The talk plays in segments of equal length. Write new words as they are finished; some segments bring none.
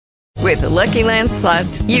With the Lucky Land Slots,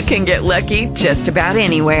 you can get lucky just about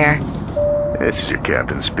anywhere. This is your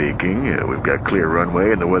captain speaking. We've got clear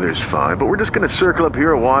runway and the weather's fine, but we're just going to circle up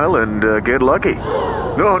here a while and get lucky.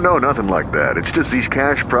 No, nothing like that. It's just these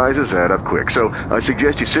cash prizes add up quick. So I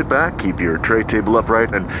suggest you sit back, keep your tray table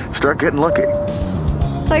upright, and start getting lucky.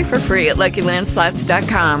 Play for free at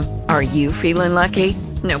LuckyLandSlots.com. Are you feeling lucky?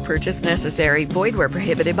 No purchase necessary. Void where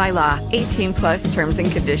prohibited by law. 18 plus terms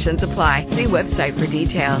and conditions apply. See website for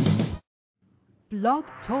details. Blog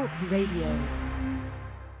Talk Radio.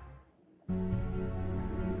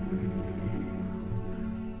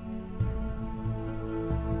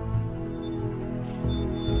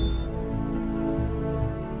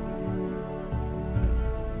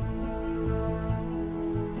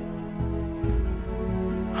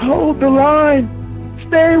 Hold the line.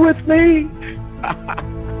 Stay with me.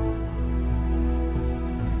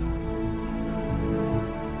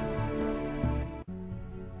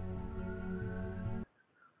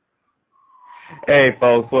 Hey,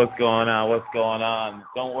 folks, what's going on?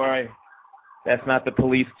 Don't worry. That's not the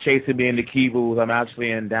police chasing me in the key booth. I'm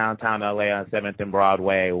actually in downtown L.A. on 7th and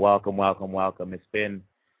Broadway. Welcome. It's been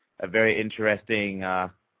a very interesting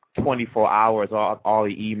 24 hours, all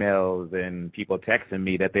the emails and people texting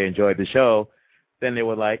me that they enjoyed the show. Then they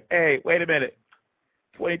were like, hey, wait a minute.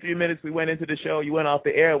 23 minutes we went into the show. You went off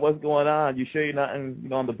the air. What's going on? You sure you're not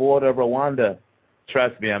on the border of Rwanda?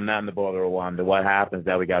 Trust me, I'm not in the border of Rwanda. What happens is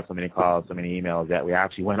that we got so many calls, so many emails that we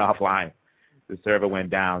actually went offline. The server went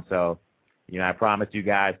down. So, I promised you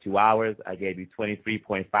guys 2 hours. I gave you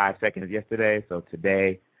 23.5 seconds yesterday. So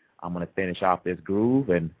today I'm going to finish off this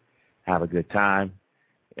groove and have a good time.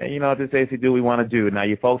 And just basically do what we want to do. Now,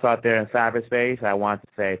 you folks out there in cyberspace, I want to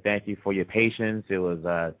say thank you for your patience. It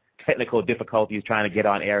was technical difficulties trying to get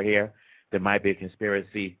on air here. There might be a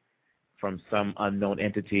conspiracy from some unknown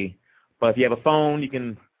entity. But if you have a phone, you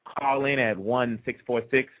can call in at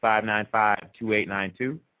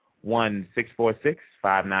 1-646-595-2892,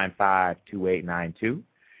 1-646-595-2892.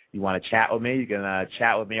 You want to chat with me, you can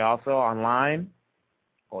chat with me also online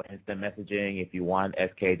or instant messaging if you want,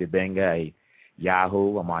 SKD Benga,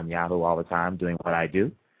 Yahoo. I'm on Yahoo all the time doing what I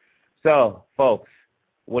do. So, folks,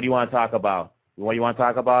 what do you want to talk about? What do you want to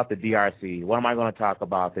talk about? The DRC. What am I going to talk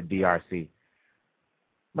about? The DRC.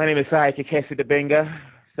 My name is Saiki Kesi Benga.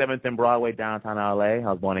 7th and Broadway, downtown L.A. I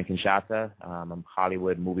was born in Kinshasa. I'm a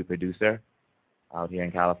Hollywood movie producer out here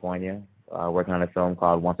in California, working on a film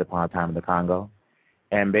called Once Upon a Time in the Congo.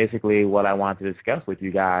 And basically what I wanted to discuss with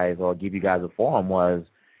you guys or give you guys a forum was,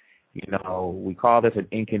 we call this an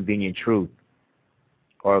inconvenient truth,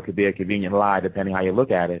 or it could be a convenient lie, depending how you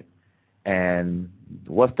look at it. And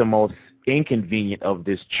what's the most inconvenient of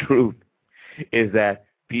this truth is that,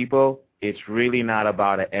 people, it's really not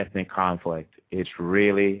about an ethnic conflict. It's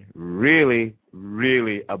really, really,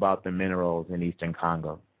 really about the minerals in Eastern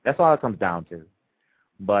Congo. That's all it comes down to.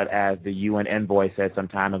 But as the UN envoy said some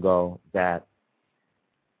time ago, that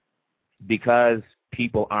because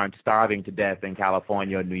people aren't starving to death in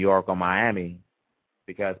California or New York or Miami,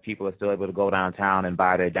 because people are still able to go downtown and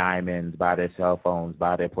buy their diamonds, buy their cell phones,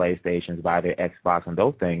 buy their PlayStations, buy their Xbox and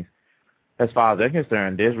those things, as far as they're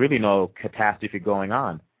concerned, there's really no catastrophe going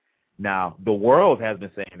on. Now, the world has been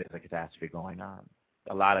saying there's a catastrophe going on.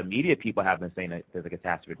 A lot of media people have been saying that there's a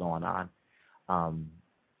catastrophe going on.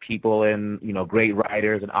 People in, great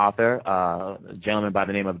writers and author, a gentleman by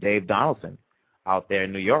the name of Dave Donaldson out there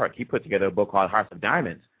in New York, he put together a book called Hearts of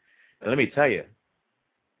Diamonds. And let me tell you,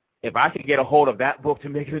 if I could get a hold of that book to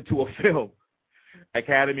make it into a film,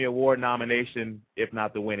 Academy Award nomination, if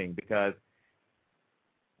not the winning, because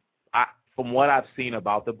from what I've seen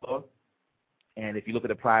about the book, and if you look at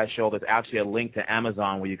the prize show, there's actually a link to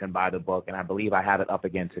Amazon where you can buy the book, and I believe I have it up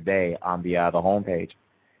again today on the homepage.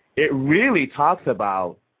 It really talks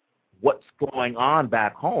about what's going on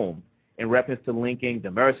back home in reference to linking the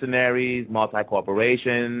mercenaries,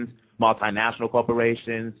 multi-corporations, multinational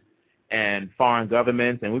corporations, and foreign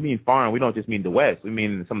governments. And we mean foreign, we don't just mean the West. We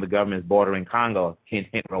mean some of the governments bordering Congo, hint,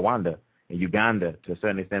 Rwanda, and Uganda, to a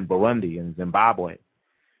certain extent Burundi and Zimbabwe.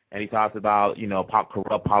 And he talks about,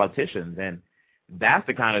 corrupt politicians. And that's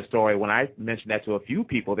the kind of story, when I mentioned that to a few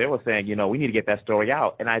people, they were saying, we need to get that story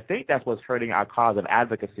out. And I think that's what's hurting our cause of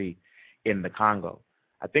advocacy in the Congo.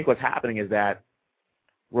 I think what's happening is that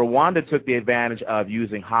Rwanda took the advantage of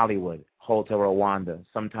using Hollywood, Hotel Rwanda,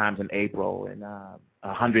 sometimes in April, and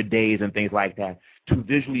 100 Days and things like that, to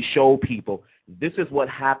visually show people this is what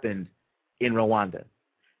happened in Rwanda.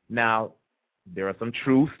 Now, there are some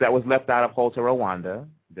truths that was left out of Hotel Rwanda.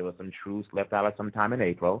 There were some truths left out of sometime in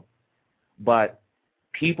April. But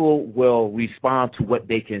people will respond to what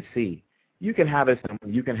they can see. you can have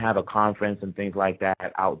a conference and things like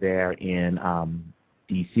that out there in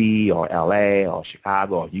D.C. or L.A. or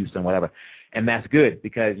Chicago or Houston, whatever, and that's good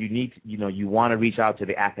because you want to reach out to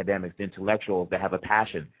the academics, the intellectuals that have a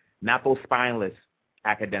passion, not those spineless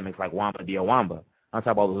academics like Wamba Diawamba. I'm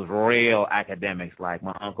talking about those real academics like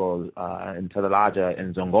my uncle in Telelaja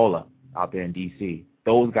and Zongola out there in D.C.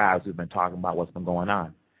 Those guys who've been talking about what's been going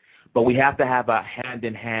on. But we have to have a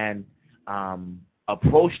hand-in-hand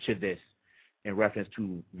approach to this in reference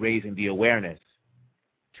to raising the awareness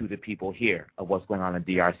to the people here of what's going on in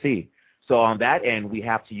DRC. So on that end, we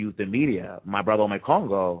have to use the media. My brother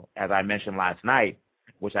Congo, as I mentioned last night,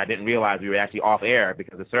 which I didn't realize we were actually off air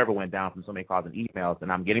because the server went down from so many calls and emails,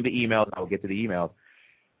 and I'm getting the emails, and I will get to the emails.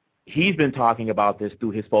 He's been talking about this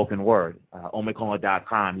through his spoken word,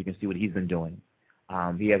 omekongo.com. You can see what he's been doing.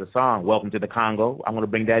 He has a song, Welcome to the Congo. I'm going to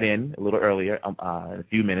bring that in a little earlier in a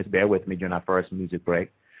few minutes. Bear with me during our first music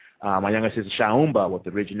break. My younger sister Shaumba with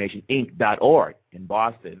originationinc.org in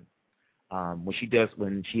Boston.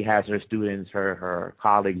 When she has her students, her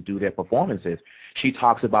colleagues do their performances, she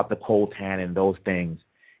talks about the coltan and those things,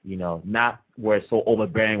 not where it's so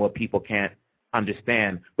overbearing where people can't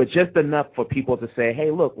understand, but just enough for people to say, hey,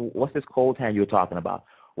 look, what's this coltan you were talking about?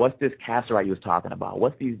 What's this cassiterite you was talking about?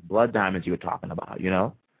 What's these blood diamonds you were talking about,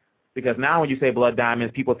 Because now when you say blood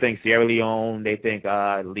diamonds, people think Sierra Leone, they think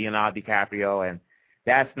Leonardo DiCaprio, and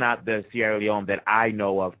that's not the Sierra Leone that I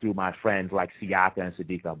know of through my friends like Siaka and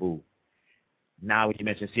Sadiq Abu. Now when you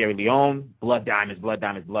mention Sierra Leone, blood diamonds,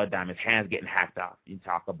 hands getting hacked off. You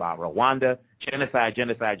talk about Rwanda,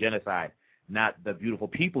 genocide, not the beautiful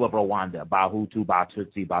people of Rwanda, Bahutu,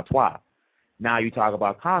 Batutsi, Batwa. Now you talk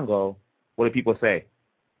about Congo, what do people say?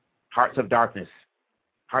 Hearts of darkness.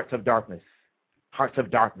 That's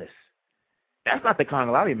not the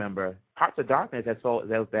Congo I remember. Hearts of Darkness,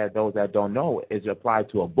 those that don't know, is applied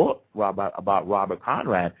to a book about Robert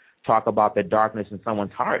Conrad, talk about the darkness in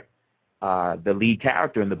someone's heart. The lead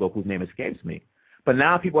character in the book, whose name escapes me. But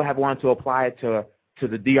now people have wanted to apply it to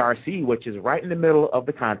the DRC, which is right in the middle of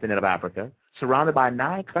the continent of Africa, surrounded by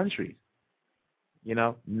 9 countries.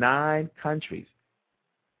 9 countries.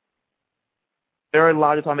 Third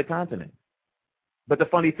largest on the continent. But the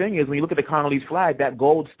funny thing is, when you look at the Congolese flag, that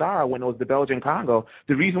gold star, when it was the Belgian Congo,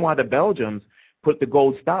 the reason why the Belgians put the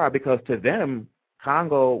gold star, because to them,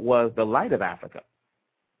 Congo was the light of Africa.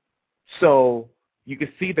 So you can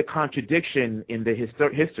see the contradiction in the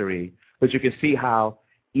history, but you can see how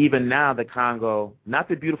even now the Congo, not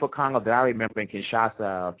the beautiful Congo that I remember in Kinshasa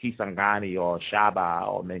or Kisangani or Shaba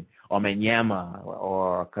or Menyema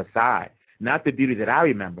or Kasai, not the beauty that I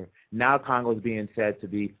remember. Now Congo is being said to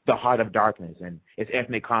be the heart of darkness, and it's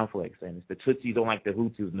ethnic conflicts, and it's the Tutsis don't like the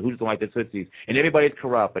Hutus, and the Hutus don't like the Tutsis, and everybody's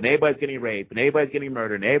corrupt, and everybody's getting raped, and everybody's getting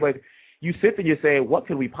murdered, and you sit there and you say, what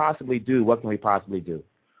can we possibly do? What can we possibly do?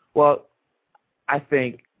 Well, I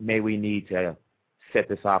think maybe we need to set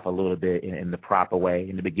this off a little bit in the proper way.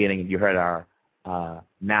 In the beginning, you heard our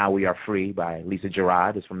Now We Are Free by Lisa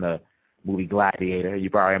Gerard. It's from the movie Gladiator. You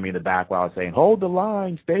probably heard me in the background saying, hold the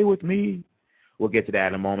line, stay with me. We'll get to that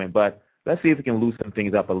in a moment. But let's see if we can loosen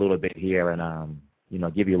things up a little bit here and,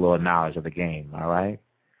 give you a little knowledge of the game, all right?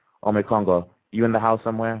 Ome Congo, you in the house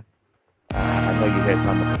somewhere? I know you heard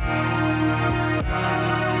something.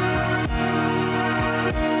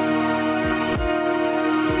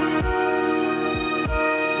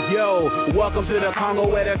 Yo, welcome to the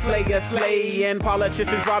Congo where the slayers slay and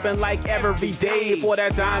politicians robbing like every day for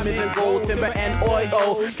that diamonds and gold, timber and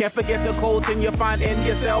oil. Can't forget the codes in your find in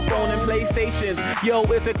your cell phone and PlayStation. Yo,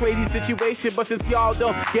 it's a crazy situation, but since y'all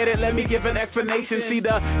don't get it, let me give an explanation. See,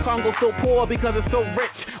 the Congo's so poor because it's so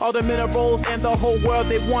rich. All the minerals and the whole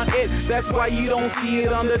world, they want it. That's why you don't see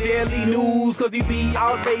it on the daily news, cause you be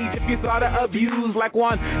outraged if you saw the abuse. Like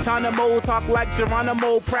one Tanamo talk like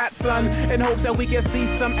Geronimo Pratt's son, in hopes that we can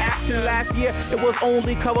see some action. Last year it was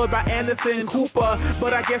only covered by Anderson Cooper,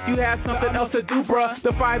 but I guess you had something else to do, bruh.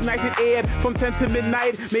 The 5 nights it aired from 10 to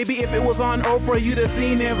midnight. Maybe if it was on Oprah you'd have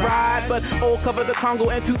seen it ride, but covered the Congo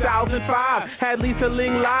in 2005. Had Lisa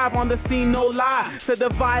Ling live on the scene, no lie. Said the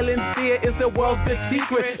violence there is the world's big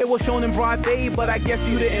secret. It was shown in broad day, but I guess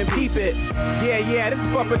you didn't peep it. Yeah, this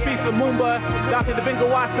is for Patrice Lumumba, Dr. Davingo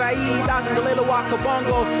Wasai, Dr. Galelo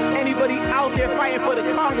Wakabongo. Anybody out there fighting for the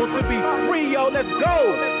Congo to be free, yo, let's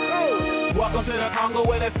go. Welcome to the Congo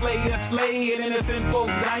where the slayers slay and innocent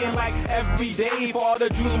folks dying like every day for all the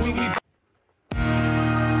jewelry we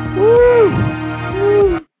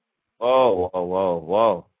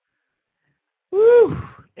Whoa. Woo.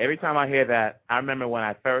 Every time I hear that, I remember when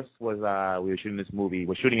I first was, we were shooting this movie.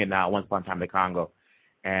 We're shooting it now, Once Upon a Time in the Congo.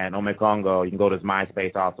 And Ome Congo, you can go to his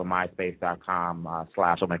MySpace also,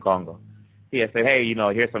 myspace.com/Ome Congo. He had said, hey,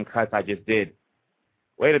 here's some cuts I just did.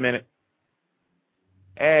 Wait a minute.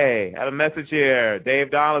 Hey, I have a message here.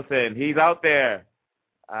 Dave Donaldson, he's out there.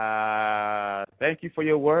 Thank you for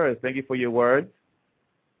your words. Thank you for your words.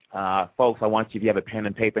 Folks, I want you, if you have a pen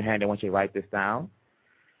and paper hand, I want you to write this down.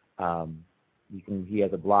 He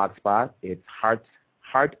has a blog spot. It's Heart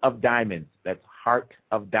of Diamonds. That's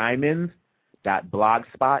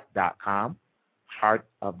heartofdiamonds.blogspot.com.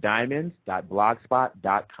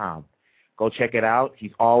 heartofdiamonds.blogspot.com. Go check it out.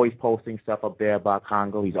 He's always posting stuff up there about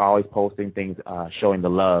Congo. He's always posting things showing the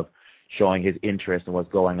love, showing his interest in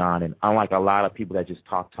what's going on. And unlike a lot of people that just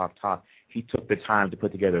talk, he took the time to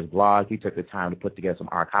put together his blog. He took the time to put together some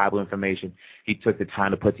archival information. He took the time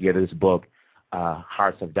to put together this book,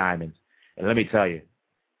 Hearts of Diamonds. And let me tell you,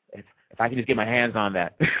 if I can just get my hands on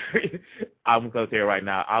that, I'm going to tell you right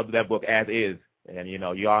now, I'll do that book as is. And, you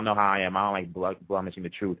all know how I am. I don't like blemishing the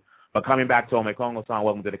truth. But coming back to Congo's song,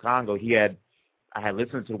 Welcome to the Congo, I had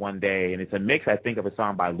listened to one day, and it's a mix, I think, of a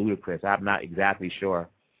song by Ludacris. I'm not exactly sure.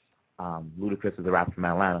 Ludacris is a rapper from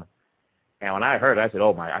Atlanta. And when I heard it, I said,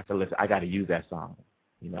 listen, I got to use that song.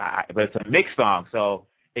 But it's a mixed song, so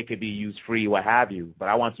it could be used free, what have you. But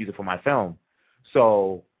I want to use it for my film.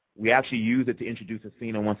 So we actually used it to introduce a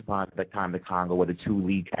scene in Once Upon a Time in the Congo where the two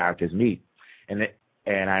lead characters meet. And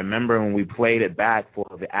I remember when we played it back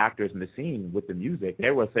for the actors in the scene with the music, they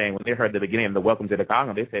were saying when they heard the beginning of the Welcome to the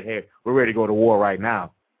Congo, they said, hey, we're ready to go to war right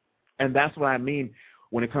now. And that's what I mean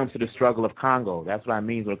when it comes to the struggle of Congo. That's what I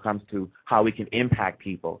mean when it comes to how we can impact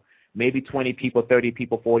people. Maybe 20 people, 30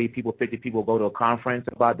 people, 40 people, 50 people go to a conference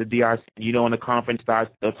about the DRC. When the conference starts,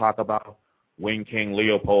 they'll talk about Wing King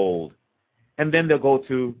Leopold. And then they'll go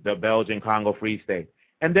to the Belgian Congo Free State.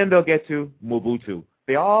 And then they'll get to Mobutu.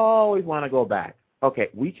 They always want to go back. Okay,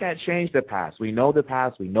 we can't change the past. We know the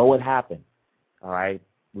past. We know what happened. All right?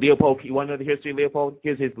 Leopold, you want to know the history of Leopold?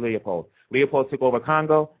 Here's his Leopold. Leopold took over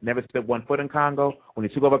Congo, never stepped one foot in Congo. When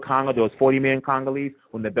he took over Congo, there was 40 million Congolese.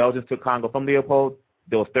 When the Belgians took Congo from Leopold,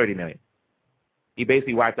 there was 30 million. He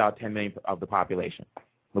basically wiped out 10 million of the population.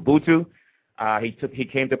 Mobutu, he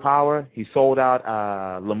came to power. He sold out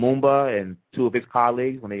Lumumba and two of his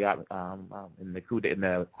colleagues when they got in the coup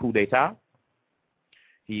d'etat.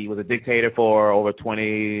 He was a dictator for over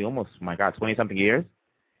 20-something years,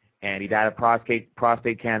 and he died of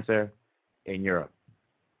prostate cancer in Europe.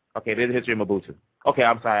 Okay, there's the history of Mobutu. Okay,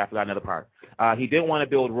 I'm sorry, I forgot another part. He didn't want to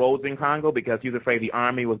build roads in Congo because he was afraid the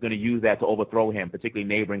army was going to use that to overthrow him, particularly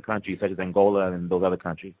neighboring countries such as Angola and those other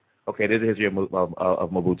countries. Okay, there's the history of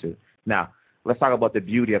Mobutu. Now, let's talk about the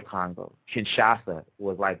beauty of Congo. Kinshasa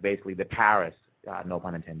was like basically the Paris, no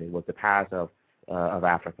pun intended, was the Paris of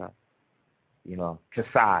Africa.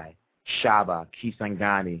 Kasai, Shaba,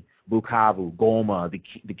 Kisangani, Bukavu, Goma, the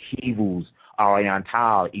Kivus,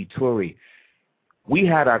 Oriental, Ituri. We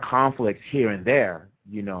had our conflicts here and there.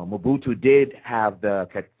 Mobutu did have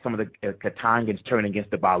some of the Katangans turn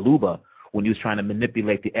against the Baluba when he was trying to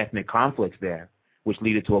manipulate the ethnic conflicts there, which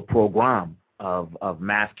led to a program of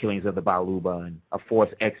mass killings of the Baluba and a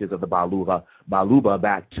forced exit of the Baluba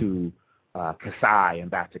back to Kasai and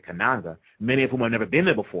back to Kananga, many of whom had never been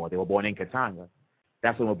there before. They were born in Katanga.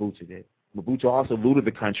 That's what Mobutu did. Mobutu also looted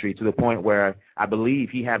the country to the point where I believe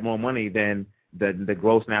he had more money than the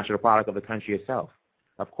gross national product of the country itself.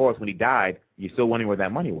 Of course, when he died, you're still wondering where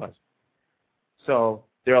that money was. So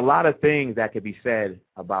there are a lot of things that could be said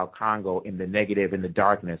about Congo in the negative, in the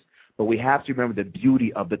darkness, but we have to remember the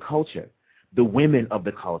beauty of the culture, the women of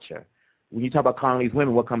the culture. When you talk about Congolese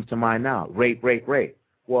women, what comes to mind now? Rape, rape, rape.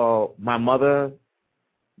 Well, my mother,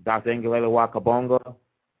 Dr. Ngelele Wakabongo,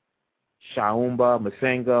 Shaumba,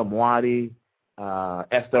 Masenga, Mwadi,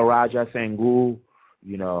 Esther Raja Sengu,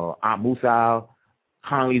 Aunt Musao,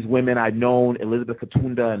 Congolese women I've known, Elizabeth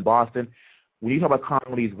Katunda in Boston. When you talk about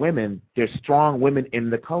Congolese women, they're strong women in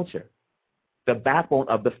the culture, the backbone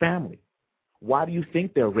of the family. Why do you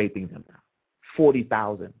think they're raping them now?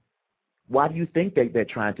 40,000. Why do you think they're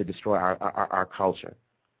trying to destroy our culture?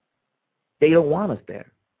 They don't want us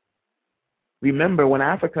there. Remember when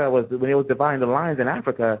it was dividing the lines in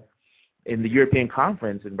Africa in the European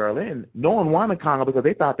conference in Berlin, no one wanted Congo because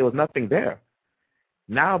they thought there was nothing there.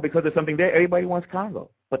 Now, because there's something there, everybody wants Congo,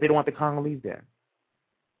 but they don't want the Congolese there.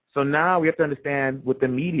 So now we have to understand with the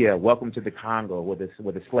media, Welcome to the Congo, with the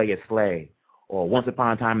Slay is Slay, or Once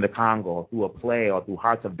Upon a Time in the Congo, through a play or through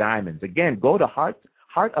Hearts of Diamonds. Again, go to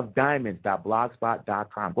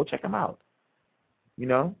heartofdiamonds.blogspot.com. Go check them out.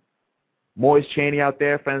 Maurice Cheney out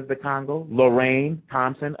there, Friends of the Congo. Lorraine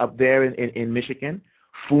Thompson up there in Michigan.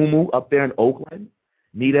 Fumu up there in Oakland.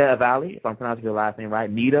 Nita Avali, if I'm pronouncing your last name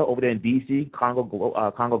right. Nita over there in D.C., Congo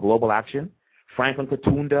Global Action. Franklin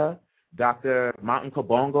Katunda, Dr. Mountain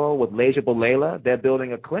Kabongo with Leja Bolela, they're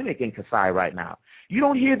building a clinic in Kasai right now. You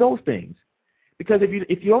don't hear those things because if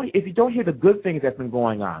you don't hear the good things that's been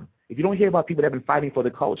going on, if you don't hear about people that have been fighting for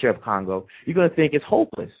the culture of Congo, you're going to think it's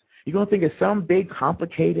hopeless. You're going to think it's some big,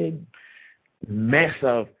 complicated mess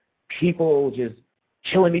of people just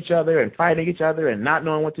killing each other and fighting each other and not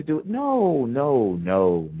knowing what to do. No.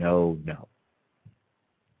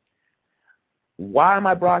 Why am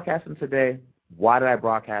I broadcasting today? Why did I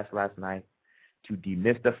broadcast last night? To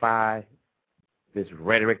demystify this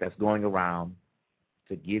rhetoric that's going around,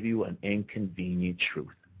 to give you an inconvenient truth.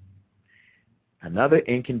 Another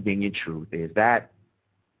inconvenient truth is that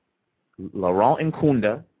Laurent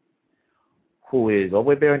Nkunda, who is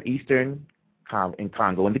over there in Eastern in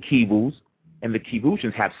Congo, in the Kivus, and the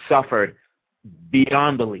Kivusians have suffered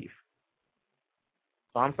beyond belief.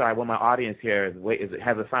 So I'm sorry, when my audience here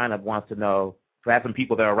has a sign up, wants to know, so I have some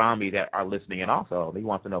people that are around me that are listening, and also they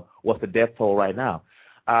want to know what's the death toll right now.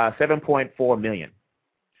 7.4 million.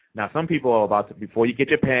 Now, some people are about to, before you get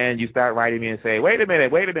your pen, you start writing me and say, wait a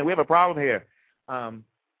minute, we have a problem here.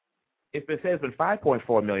 If it says been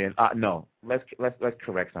 5.4 million, no, let's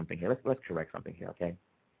correct something here. Let's correct something here, okay?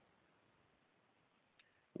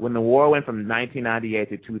 When the war went from 1998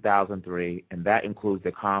 to 2003, and that includes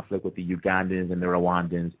the conflict with the Ugandans and the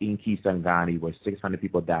Rwandans in Kisangani, where 600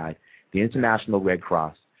 people died, the International Red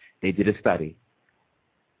Cross, they did a study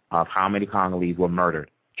of how many Congolese were murdered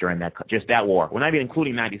during just that war. We're not even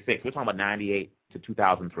including 96. We're talking about 98 to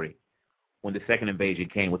 2003, when the second invasion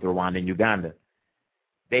came with Rwanda and Uganda.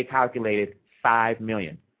 They calculated 5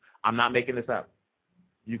 million. I'm not making this up.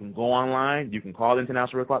 You can go online. You can call the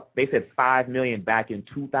International Red Cross. They said 5 million back in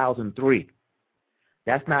 2003.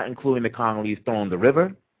 That's not including the Congolese thrown in the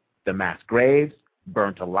river, the mass graves,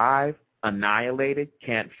 burnt alive, annihilated,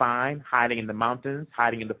 can't find, hiding in the mountains,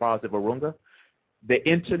 hiding in the forest of Virunga. The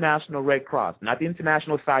International Red Cross, not the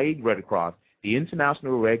International Said Red Cross, the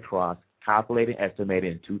International Red Cross calculated,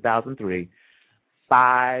 estimated in 2003,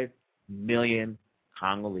 5 million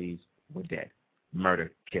Congolese were dead,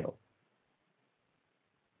 murdered, killed.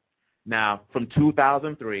 Now, from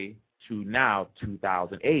 2003 to now,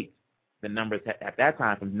 2008, the numbers at that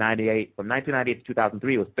time from 1998 to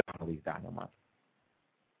 2003 was 30 Congolese dying a month.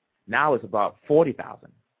 Now it's about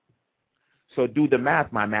 40,000. So do the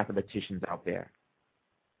math, my mathematicians out there.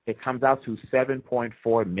 It comes out to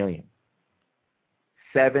 7.4 million.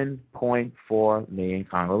 7.4 million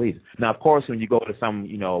Congolese. Now, of course, when you go to some,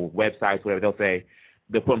 websites, whatever, they'll say,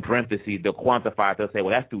 they'll put in parentheses, they'll quantify it, they'll say,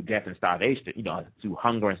 well, that's through death and starvation, through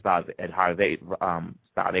hunger and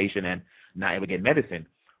starvation and not able to get medicine.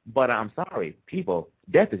 But I'm sorry, people,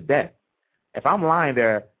 death is death. If I'm lying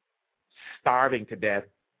there starving to death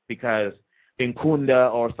because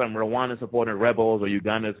Nkunda or some Rwanda-supported rebels or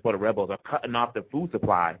Uganda-supported rebels are cutting off the food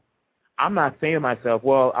supply, I'm not saying to myself,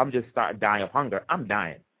 well, I'm just dying of hunger. I'm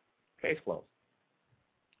dying. Case closed.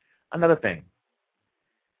 Another thing.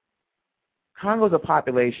 Congo's a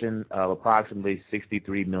population of approximately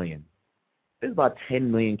 63 million. There's about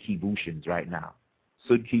 10 million Kivusians right now.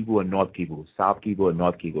 Sud Kivu and North Kivu, South Kivu and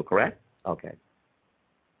North Kivu, correct? Okay.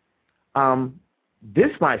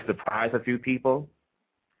 This might surprise a few people.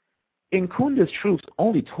 Nkunda's troops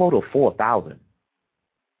only total 4,000.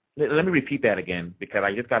 Let me repeat that again, because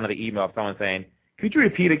I just got another email of someone saying, could you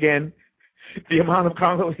repeat again the amount of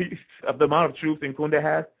Congolese, of the amount of troops Nkunda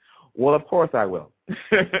has? Well, of course I will.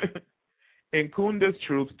 Nkunda's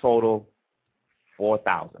troops total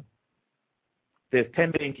 4,000. There's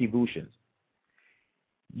 10 million Kivusians.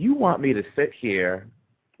 You want me to sit here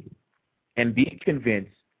and be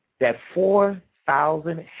convinced that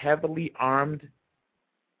 4,000 heavily armed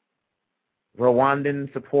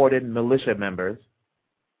Rwandan-supported militia members,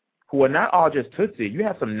 who are not all just Tutsi, you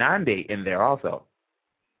have some Nande in there also.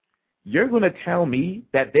 You're going to tell me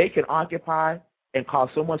that they can occupy and cause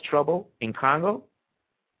so much trouble in Congo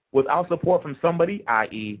without support from somebody,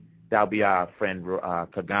 i.e., that'll be our friend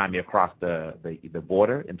Kagame across the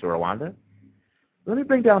border into Rwanda? Let me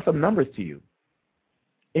bring down some numbers to you.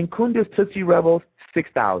 Nkunda's Tutsi rebels,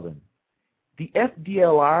 6,000. The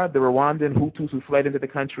FDLR, the Rwandan Hutus who fled into the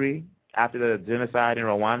country after the genocide in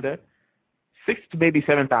Rwanda, 6,000 to maybe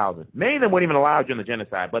 7,000. Many of them weren't even allowed during the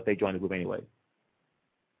genocide, but they joined the group anyway.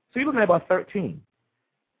 So you're looking at about 13.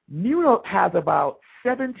 Nero has about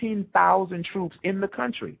 17,000 troops in the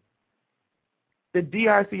country. The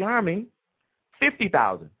DRC Army,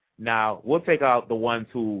 50,000. Now, we'll take out the ones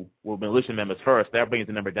who were militia members first. That brings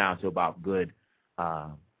the number down to about good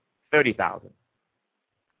 30,000.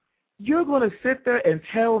 You're going to sit there and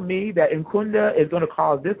tell me that Nkunda is going to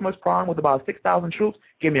cause this much problem with about 6,000 troops?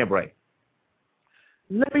 Give me a break.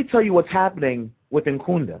 Let me tell you what's happening with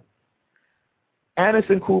Nkunda.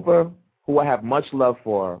 Anderson Cooper, who I have much love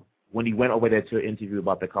for, when he went over there to interview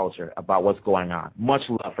about the culture, about what's going on, much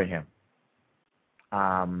love for him.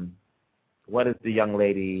 What is the young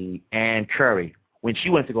lady, Ann Curry, when she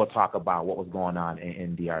went to go talk about what was going on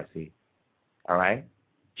in DRC, all right?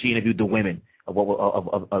 She interviewed the women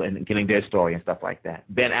and getting their story and stuff like that.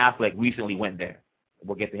 Ben Affleck recently went there.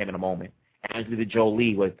 We'll get to him in a moment. Angelina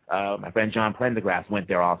Jolie with my friend John Prendergrass went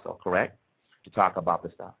there also, correct, to talk about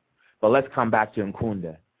the stuff. But let's come back to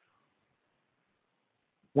Nkunda.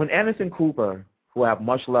 When Anderson Cooper, who I have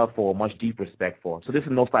much love for, much deep respect for, so this is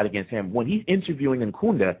no fight against him, when he's interviewing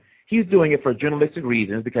Nkunda, he's doing it for journalistic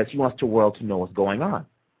reasons because he wants the world to know what's going on.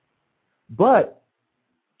 But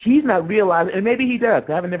he's not realizing, and maybe he does,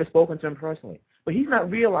 I haven't never spoken to him personally, but he's not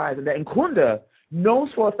realizing that Nkunda knows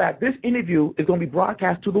for a fact this interview is going to be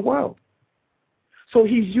broadcast to the world. So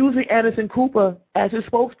he's using Anderson Cooper as his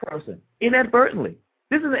spokesperson, inadvertently.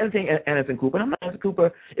 This isn't anything Anderson Cooper. Anderson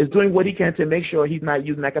Cooper is doing what he can to make sure he's not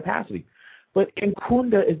using that capacity. But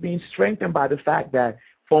Nkunda is being strengthened by the fact that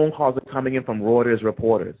phone calls are coming in from Reuters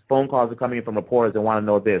reporters. Phone calls are coming in from reporters that want to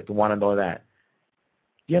know this, that want to know that.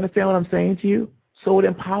 Do you understand what I'm saying to you? So it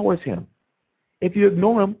empowers him. If you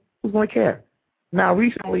ignore him, who's going to care? Now,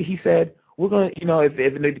 recently he said, we're going to,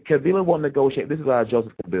 if Kabila won't negotiate, this is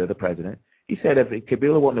Joseph Kabila, the president. He said, if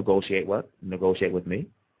Kabila won't negotiate with me,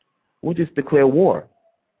 we'll just declare war,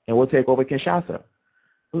 and we'll take over Kinshasa.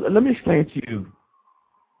 Let me explain to you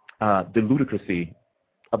the ludicrousy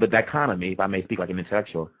of the dichotomy, if I may speak like an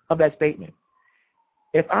intellectual, of that statement.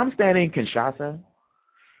 If I'm standing in Kinshasa,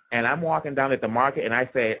 and I'm walking down at the market, and I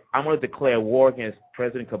say, I'm going to declare war against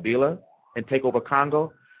President Kabila and take over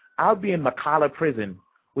Congo, I'll be in Makala prison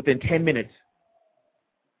within 10 minutes,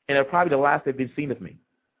 and it'll probably be the last they've been seen of me.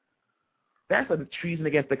 That's a treason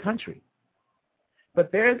against the country.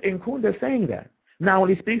 But there's Nkunda saying that. Now, when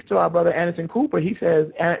he speaks to our brother Anderson Cooper, he says,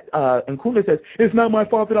 Nkunda says, it's not my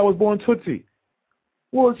fault that I was born Tutsi.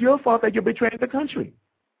 Well, it's your fault that you're betraying the country.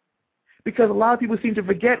 Because a lot of people seem to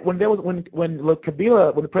forget when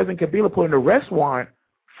the President Kabila put an arrest warrant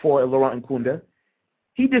for Laurent Nkunda,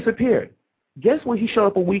 he disappeared. Guess when he showed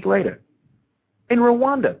up a week later? In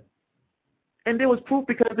Rwanda. And there was proof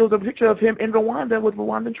because there was a picture of him in Rwanda with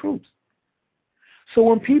Rwandan troops. So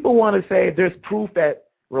when people want to say there's proof that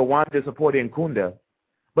Rwanda supported Nkunda,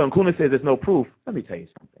 but Nkunda says there's no proof, let me tell you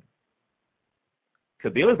something.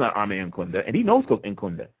 Kabila's not arming Nkunda, and he knows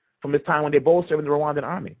Nkunda from this time when they both served in the Rwandan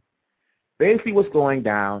army. Basically what's going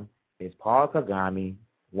down is Paul Kagame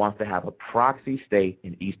wants to have a proxy state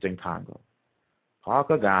in eastern Congo. Paul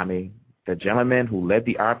Kagame, the gentleman who led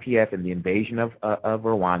the RPF in the invasion of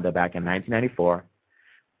Rwanda back in 1994,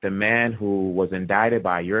 the man who was indicted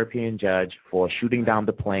by a European judge for shooting down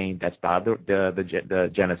the plane that started the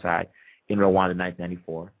genocide in Rwanda in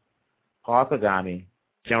 1994. Paul Kagame,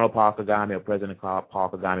 General Paul Kagame, or President Paul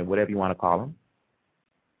Kagame, whatever you want to call him.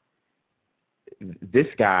 This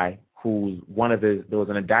guy, who's there was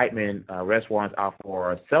an indictment, arrest warrants out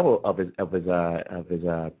for several of his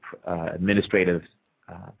administrative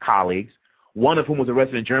colleagues, one of whom was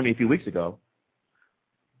arrested in Germany a few weeks ago.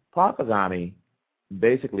 Paul Kagame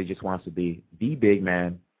basically just wants to be the big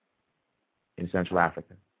man in Central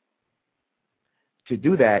Africa. To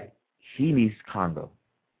do that, he needs Congo.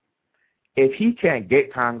 If he can't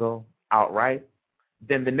get Congo outright,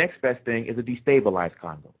 then the next best thing is to destabilize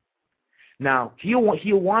Congo. Now, he'll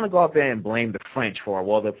want to go out there and blame the French for,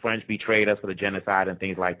 well, the French betrayed us for the genocide and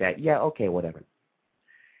things like that. Yeah, okay, whatever.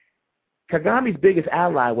 Kagame's biggest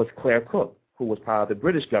ally was Claire Cook, who was part of the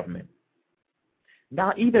British government.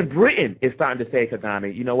 Now, even Britain is starting to say,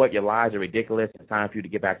 Kagame, you know what, your lies are ridiculous. It's time for you to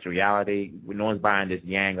get back to reality. No one's buying this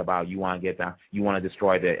yang about you want to get down, you want to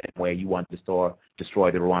destroy the way, you want to destroy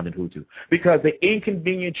the Rwandan Hutu. Because the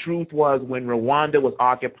inconvenient truth was when Rwanda was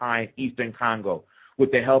occupying eastern Congo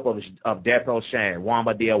with the help of Depel Shan,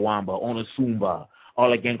 Wamba Dia Wamba, Onasumba,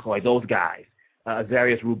 Olagenkoi, those guys,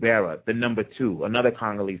 Azarius Rubera, the number 2, another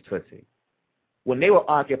Congolese Tutsi. When they were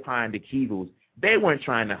occupying the Kivus, they weren't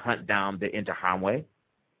trying to hunt down the Interahamwe.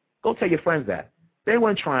 Go tell your friends that. They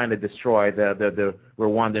weren't trying to destroy the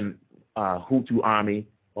Rwandan Hutu army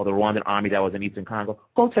or the Rwandan army that was in Eastern Congo.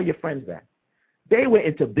 Go tell your friends that. They went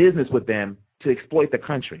into business with them to exploit the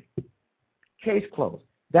country. Case closed.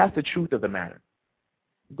 That's the truth of the matter.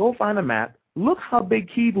 Go find a map. Look how big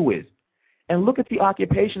Kivu is. And look at the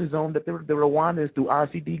occupation zone that the Rwandans through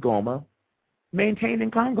RCD Goma maintained in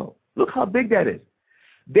Congo. Look how big that is.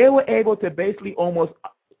 They were able to basically almost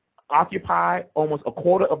occupy almost a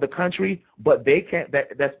quarter of the country, but they can't.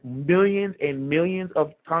 That's millions and millions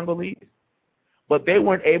of Congolese. But they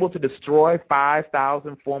weren't able to destroy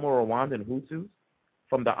 5,000 former Rwandan Hutus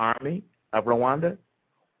from the army of Rwanda,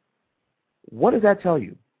 what does that tell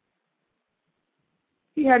you?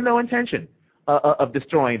 He had no intention of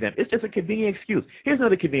destroying them. It's just a convenient excuse. Here's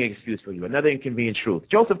another convenient excuse for you, another inconvenient truth.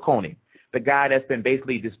 Joseph Kony, the guy that's been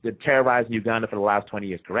basically just terrorizing Uganda for the last 20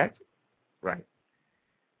 years, correct? Right.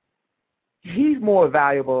 He's more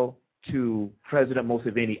valuable to President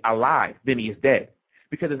Museveni alive than he is dead.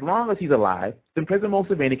 Because as long as he's alive, then President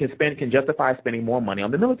Museveni can justify spending more money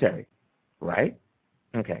on the military. Right?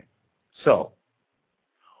 Okay. So,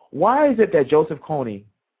 why is it that Joseph Kony,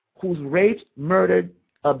 who's raped, murdered,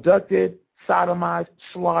 abducted, sodomized,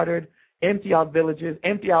 slaughtered, empty out villages,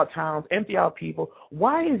 empty out towns, empty out people,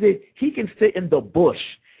 why is it he can sit in the bush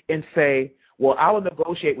and say, well, I will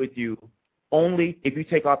negotiate with you only if you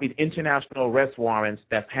take off these international arrest warrants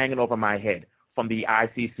that's hanging over my head from the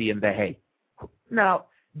ICC in The Hague? Now,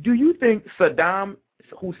 do you think Saddam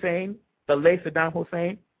Hussein, the late Saddam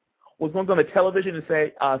Hussein, was going to go on television and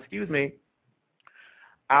say, excuse me,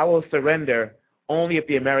 I will surrender only if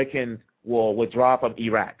the Americans will withdraw from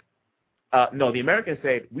Iraq? No, the Americans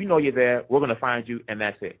said, we know you're there, we're going to find you, and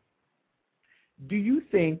that's it. Do you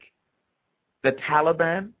think the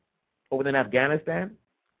Taliban over in Afghanistan,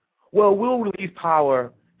 well, we'll release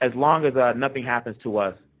power as long as nothing happens to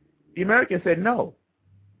us? The Americans said, no,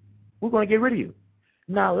 we're going to get rid of you.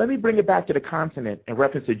 Now, let me bring it back to the continent in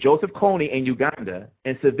reference to Joseph Kony in Uganda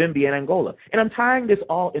and Savimbi in Angola. And I'm tying this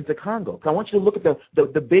all into Congo because I want you to look at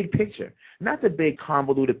the big picture, not the big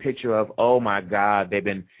convoluted picture of, oh, my God,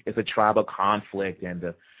 it's a tribal conflict and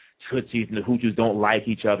the Tutsis and the Hutus don't like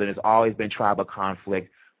each other and there's always been tribal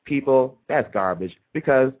conflict. People, that's garbage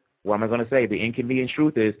because, what am I going to say? The inconvenient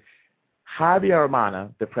truth is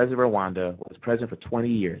Habyarimana, the president of Rwanda, was president for 20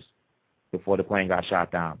 years. Before the plane got shot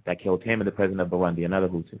down. That killed him and the president of Burundi, another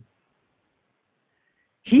Hutu.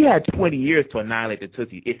 He had 20 years to annihilate the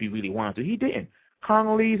Tutsi if he really wanted to. He didn't.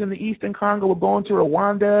 Congolese in the eastern Congo were going to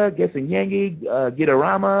Rwanda, Gesenyengi,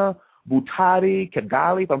 Gitarama, Butari,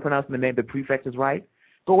 Kigali, if I'm pronouncing the name, the prefixes right.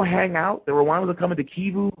 Go hang out. The Rwandans were coming to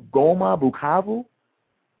Kivu, Goma, Bukavu.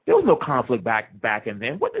 There was no conflict back in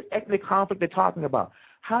then. What is ethnic conflict they're talking about?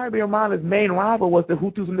 Habyarimana's main rival was the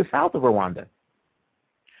Hutus in the south of Rwanda.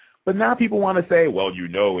 But now people want to say, well,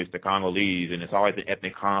 it's the Congolese and it's always an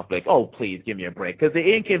ethnic conflict. Oh, please give me a break. Because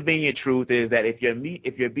the inconvenient truth is that if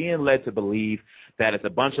you're being led to believe that it's a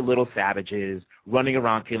bunch of little savages running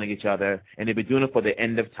around killing each other and they've been doing it for the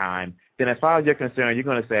end of time, then as far as you're concerned, you're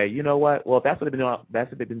going to say, you know what? Well, if that's what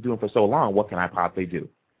they've been doing for so long, what can I possibly do?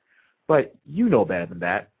 But you know better than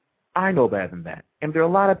that. I know better than that. And there are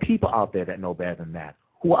a lot of people out there that know better than that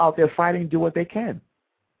who are out there fighting, do what they can.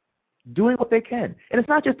 Doing what they can. And it's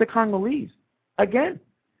not just the Congolese. Again,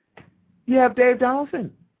 you have Dave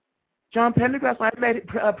Donaldson. John Pendergrass,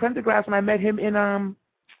 when I met him in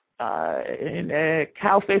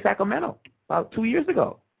Cal State Sacramento about 2 years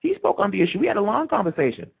ago. He spoke on the issue. We had a long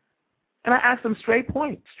conversation. And I asked him straight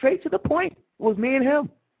to the point. It was me and him.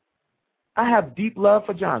 I have deep love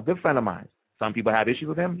for John, good friend of mine. Some people have issues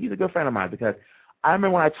with him. He's a good friend of mine because I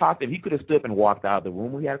remember when I talked to him, he could have stood up and walked out of the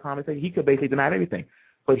room when we had a conversation. He could basically deny everything.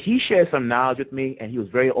 But he shared some knowledge with me, and he was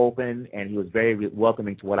very open, and he was very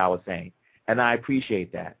welcoming to what I was saying. And I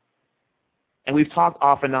appreciate that. And we've talked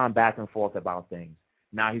off and on, back and forth about things.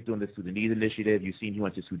 Now he's doing the Sudanese initiative. You've seen he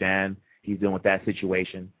went to Sudan. He's dealing with that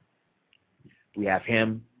situation. We have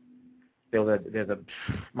him.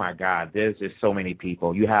 My God, there's just so many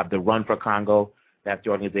people. You have the Run for Congo. That's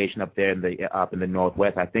the organization up there up in the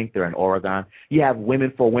Northwest. I think they're in Oregon. You have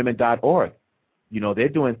womenforwomen.org. They're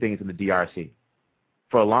doing things in the DRC.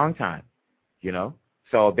 For a long time,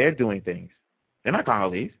 So they're doing things. They're not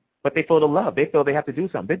Congolese, but they feel the love. They feel they have to do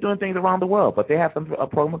something. They're doing things around the world, but they have a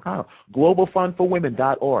program in Congo.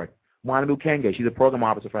 GlobalFundForWomen.org. Mwanamu Kenge, she's a program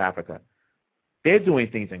officer for Africa. They're doing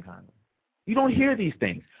things in Congo. You don't hear these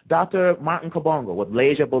things. Dr. Martin Kabongo with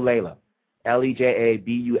Leja Bulela,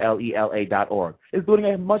 LEJABULELA.org, is building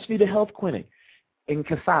a much-needed health clinic in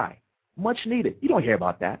Kasai. Much needed. You don't hear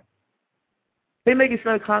about that. They make it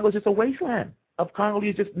sound like Congo is just a wasteland of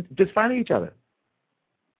Congolese just finding each other.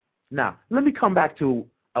 Now, let me come back to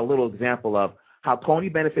a little example of how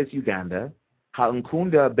Kony benefits Uganda, how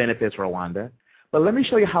Nkunda benefits Rwanda, but let me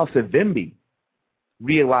show you how Savimbi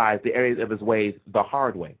realized the areas of his ways the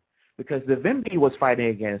hard way. Because Savimbi was fighting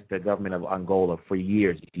against the government of Angola for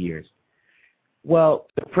years. Well,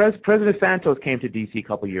 President Santos came to D.C. a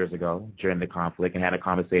couple years ago during the conflict and had a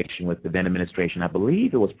conversation with the then administration. I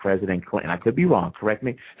believe it was President Clinton. I could be wrong. Correct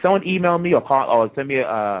me. Someone email me or call or send me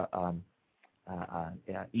a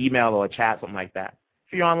email or a chat, something like that.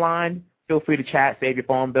 If you're online, feel free to chat. Save your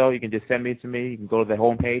phone bill. You can just send it to me. You can go to the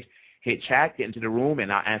home page, hit chat, get into the room,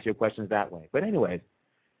 and I'll answer your questions that way. But anyways,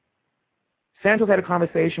 Santos had a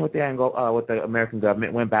conversation with the American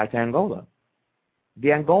government, went back to Angola. The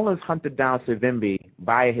Angolans hunted down Savimbi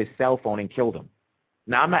via his cell phone and killed him.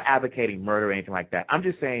 Now, I'm not advocating murder or anything like that. I'm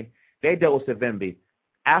just saying they dealt with Savimbi.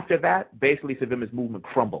 After that, basically Savimbi's movement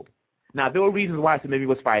crumbled. Now, there were reasons why Savimbi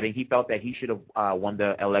was fighting. He felt that he should have won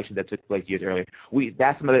the election that took place years earlier.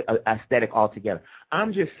 That's another aesthetic altogether.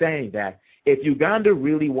 I'm just saying that if Uganda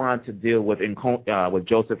really wanted to deal with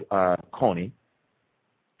Joseph Kony,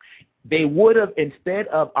 they would have, instead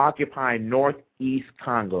of occupying northeast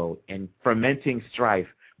Congo and fermenting strife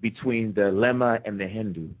between the Lema and the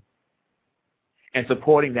Hindu and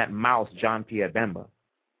supporting that mouse, John Pierre Bemba,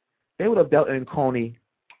 they would have dealt in Kony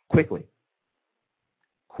quickly.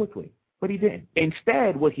 But he didn't.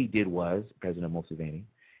 Instead, what he did was, President Museveni,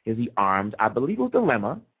 is he armed, I believe it was the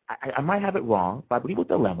Lema. I might have it wrong, but I believe it was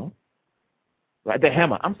the Lema. Right, the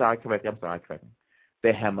Hema. Correct me.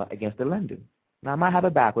 The Hema against the Lendu. Now, I might have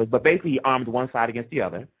it backwards, but basically he armed one side against the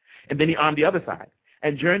other, and then he armed the other side.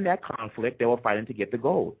 And during that conflict, they were fighting to get the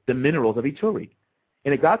gold, the minerals of Ituri.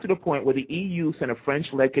 And it got to the point where the EU sent a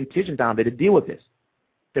French-led contingent down there to deal with this,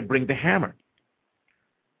 to bring the hammer.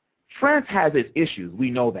 France has its issues. We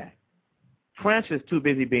know that. France is too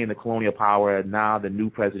busy being the colonial power, and now the new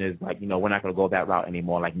president is like, we're not going to go that route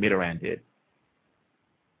anymore like Mitterrand did.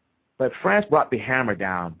 But France brought the hammer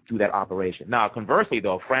down through that operation. Now, conversely,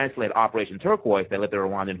 though, France led Operation Turquoise that led the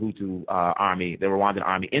Rwandan Hutu army, the Rwandan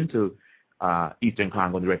army, into eastern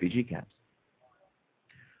Congo and the refugee camps.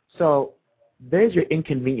 So there's your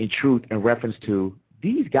inconvenient truth in reference to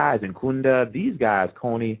these guys in Kunda, these guys,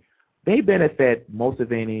 Kony, they benefit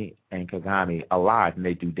Museveni and Kagame alive and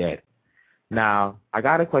they do dead. Now, I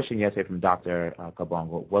got a question yesterday from Dr.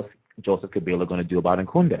 Kabongo. What's Joseph Kabila going to do about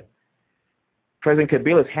Nkunda? President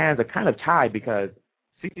Kabila's hands are kind of tied because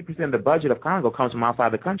 60% of the budget of Congo comes from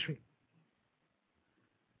outside the country.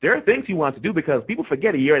 There are things he wants to do because people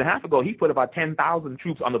forget a year and a half ago he put about 10,000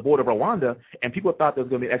 troops on the border of Rwanda and people thought there was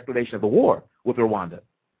going to be an escalation of the war with Rwanda.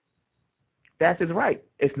 That's his right.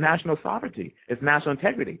 It's national sovereignty. It's national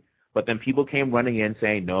integrity. But then people came running in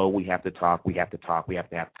saying, no, we have to talk, we have to talk, we have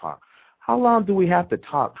to talk. How long do we have to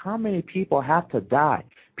talk? How many people have to die?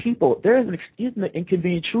 People, there is an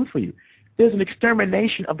inconvenient truth for you. There's an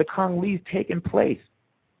extermination of the Congolese taking place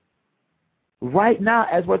right now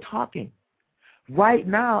as we're talking, right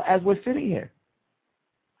now as we're sitting here,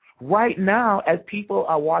 right now as people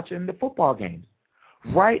are watching the football games,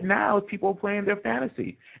 right now as people are playing their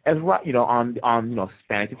fantasy, as on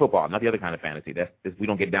fantasy football, not the other kind of fantasy. We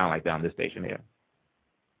don't get down like that on this station here.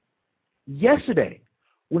 Yesterday,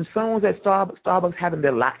 when someone was at Starbucks having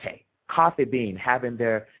their latte, coffee bean, having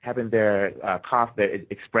their coffee, their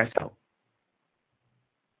espresso,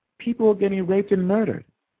 people are getting raped and murdered.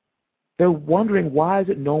 They're wondering why is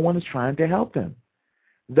it no one is trying to help them.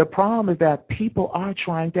 The problem is that people are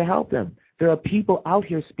trying to help them. There are people out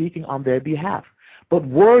here speaking on their behalf, but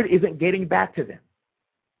word isn't getting back to them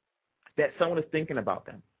that someone is thinking about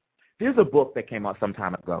them. There's a book that came out some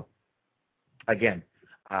time ago. Again,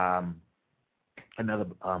 another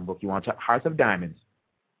book you want to check, Hearts of Diamonds,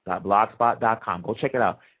 .blogspot.com. Go check it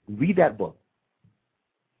out. Read that book.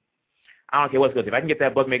 I don't care what's good. If I can get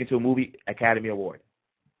that book made into a movie, Academy Award.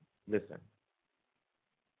 Listen.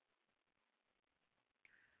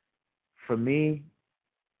 For me,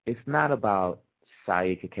 it's not about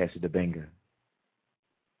Saeed Kakeshi Dabenga.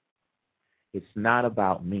 It's not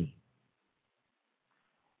about me.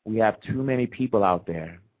 We have too many people out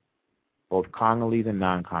there, both Congolese and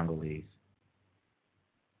non-Congolese,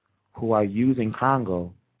 who are using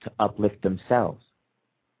Congo to uplift themselves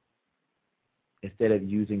instead of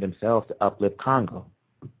using themselves to uplift Congo.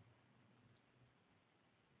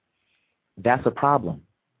 That's a problem.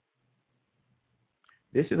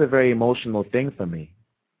 This is a very emotional thing for me,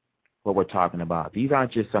 what we're talking about. These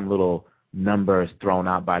aren't just some little numbers thrown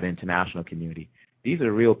out by the international community. These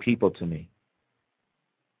are real people to me.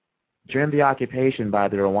 During the occupation by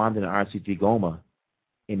the Rwandan RCG Goma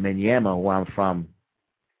in Maniema, where I'm from,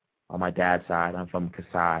 on my dad's side, I'm from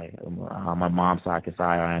Kasai. On my mom's side,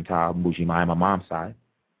 Kasai, Oriental, Mbuji-Mayi, my mom's side.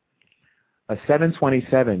 A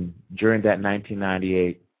 727 during that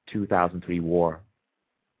 1998-2003 war,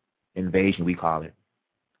 invasion we call it,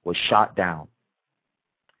 was shot down,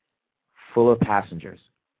 full of passengers.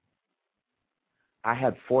 I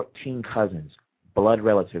had 14 cousins, blood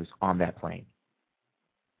relatives on that plane,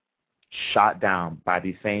 shot down by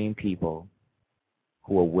the same people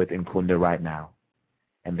who are with Nkunda right now.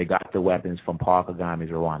 And they got the weapons from Paul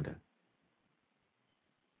Kagame's Rwanda.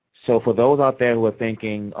 So for those out there who are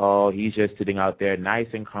thinking, oh, he's just sitting out there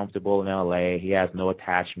nice and comfortable in L.A., he has no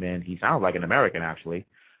attachment, he sounds like an American actually,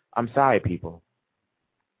 I'm sorry, people.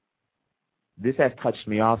 This has touched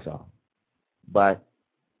me also, but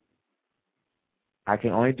I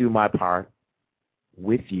can only do my part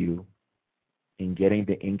with you in getting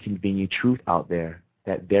the inconvenient truth out there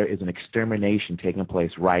that there is an extermination taking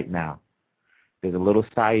place right now. There's a little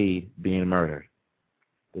Saeed being murdered.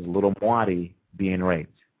 There's a little Mwadi being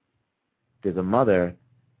raped. There's a mother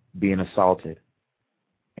being assaulted.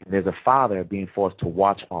 And there's a father being forced to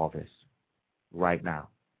watch all this right now.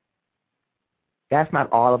 That's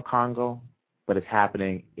not all of Congo, but it's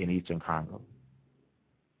happening in Eastern Congo.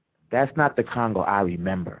 That's not the Congo I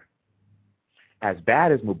remember. As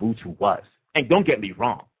bad as Mobutu was, and don't get me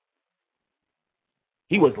wrong,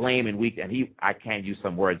 he was lame and weak, and I can't use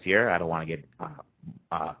some words here. I don't want to get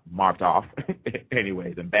marked off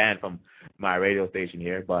anyways and banned from my radio station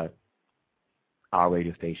here, but our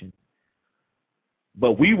radio station.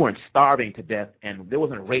 But we weren't starving to death, and there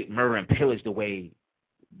wasn't rape, murder, and pillage the way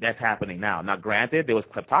that's happening now. Now, granted, there was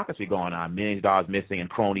kleptocracy going on, millions of dollars missing, and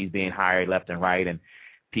cronies being hired left and right, and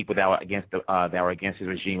people that were against his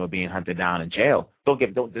regime were being hunted down in jail.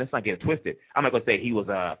 Let's not get it twisted. I'm not going to say he was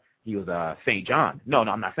St. John. No,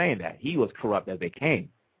 I'm not saying that. He was corrupt as they came.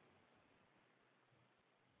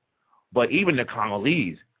 But even the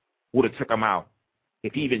Congolese would have took him out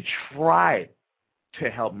if he even tried to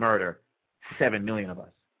help murder 7 million of us.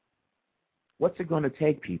 What's it going to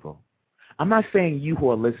take, people? I'm not saying you who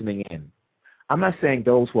are listening in. I'm not saying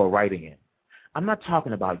those who are writing in. I'm not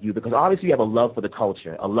talking about you, because obviously you have a love for the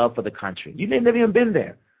culture, a love for the country. You may have never even been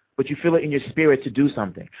there, but you feel it in your spirit to do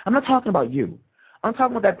something. I'm not talking about you. I'm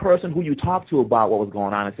talking about that person who you talked to about what was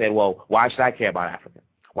going on and said, well, why should I care about Africa?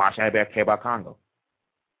 Why should I care about Congo?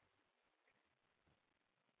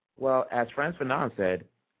 Well, as Frantz Fanon said,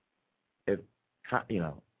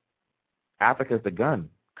 Africa's the gun,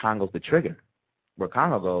 Congo's the trigger. Where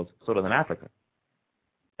Congo goes, so does Africa.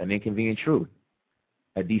 An inconvenient truth.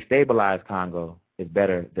 A destabilized Congo is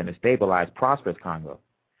better than a stabilized, prosperous Congo,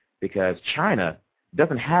 because China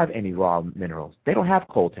doesn't have any raw minerals. They don't have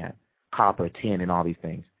coltan, copper, tin, and all these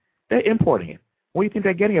things. They're importing it. Where do you think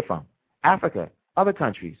they're getting it from? Africa, other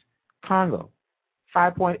countries, Congo.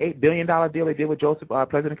 $5.8 billion deal they did with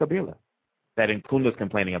President Kabila that Nkunda's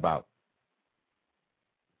complaining about.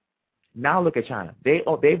 Now look at China.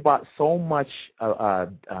 They've bought so much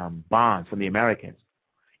bonds from the Americans.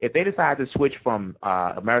 If they decide to switch from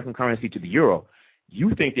American currency to the euro,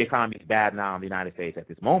 you think the economy is bad now in the United States at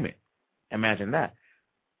this moment. Imagine that.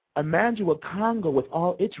 Imagine what Congo, with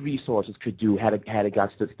all its resources, could do had it got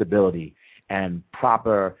stability and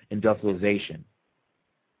proper industrialization,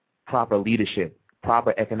 proper leadership,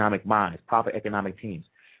 proper economic minds, proper economic teams.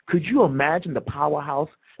 Could you imagine the powerhouse?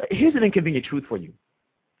 Here's an inconvenient truth for you.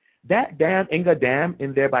 That damn Inga Dam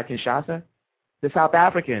in there by Kinshasa, the South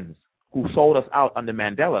Africans who sold us out under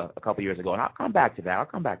Mandela a couple years ago, and I'll come back to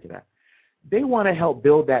that. They want to help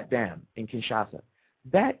build that dam in Kinshasa.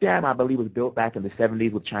 That dam, I believe, was built back in the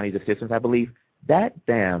 70s with Chinese assistance, I believe. That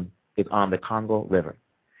dam is on the Congo River.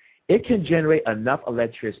 It can generate enough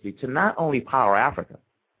electricity to not only power Africa,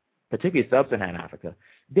 particularly sub-Saharan Africa.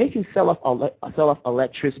 They can sell off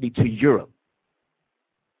electricity to Europe.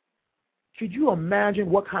 Could you imagine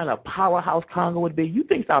what kind of powerhouse Congo would be? You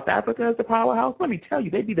think South Africa is the powerhouse? Let me tell you,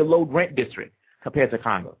 they'd be the low rent district compared to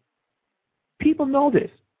Congo. People know this.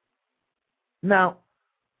 Now,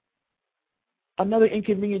 another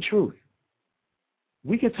inconvenient truth.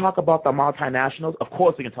 We can talk about the multinationals. Of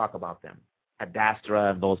course we can talk about them,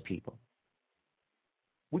 Adastra and those people.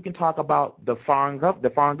 We can talk about the foreign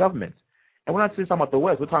governments. And we're not just talking about the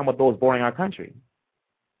West. We're talking about those boring our country.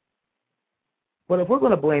 But if we're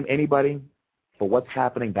going to blame anybody for what's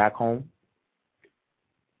happening back home,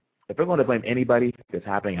 if we're going to blame anybody that's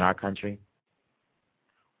happening in our country,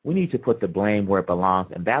 we need to put the blame where it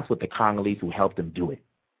belongs, and that's with the Congolese who helped them do it.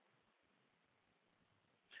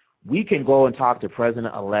 We can go and talk to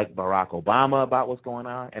President-elect Barack Obama about what's going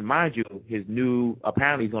on. And mind you,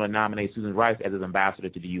 apparently he's going to nominate Susan Rice as his ambassador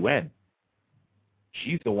to the UN.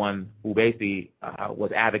 She's the one who basically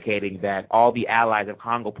was advocating that all the allies of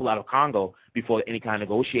Congo pull out of Congo before any kind of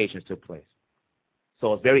negotiations took place.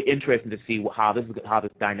 So it's very interesting to see how this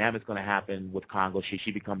dynamic is going to happen with Congo.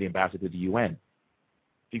 She become the ambassador to the UN.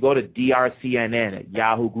 If you go to DRCNN at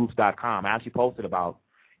YahooGroups.com, I actually posted about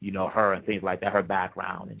her and things like that, her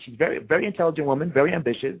background, and she's very, very intelligent woman, very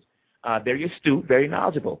ambitious, very astute, very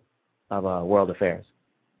knowledgeable of world affairs.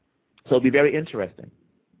 So it'll be very interesting.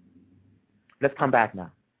 Let's come back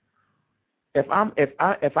now. If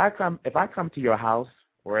I come to your house,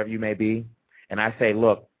 wherever you may be, and I say,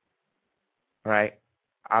 look, right,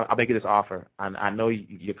 I'll make you this offer. I know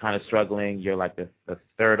you're kind of struggling. You're like the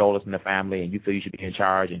third oldest in the family, and you feel you should be in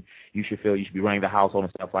charge, and you should be running the household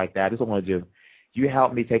and stuff like that. This is what I want to do. You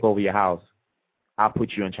help me take over your house. I'll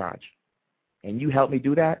put you in charge. And you help me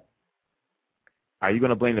do that? Are you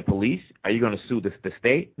going to blame the police? Are you going to sue the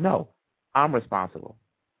state? No. I'm responsible.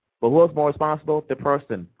 But who else more responsible? The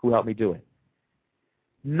person who helped me do it.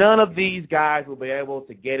 None of these guys will be able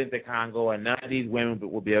to get into Congo, and none of these women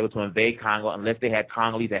will be able to invade Congo unless they had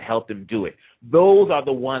Congolese that helped them do it. Those are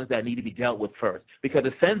the ones that need to be dealt with first, because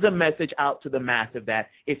it sends a message out to the massive that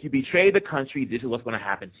if you betray the country, this is what's going to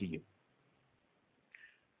happen to you.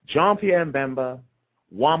 Jean-Pierre Mbemba,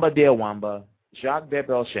 Wamba Dear Wamba, Jacques de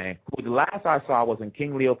Belchin, who the last I saw was in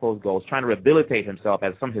King Leopold's Ghost, trying to rehabilitate himself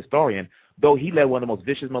as some historian, though he led one of the most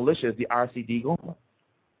vicious militias, the DRCongo.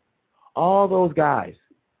 All those guys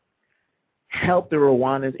helped the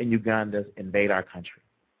Rwandans and Ugandans invade our country.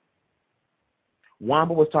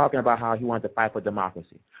 Wamba was talking about how he wanted to fight for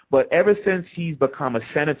democracy. But ever since he's become a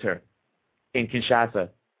senator in Kinshasa,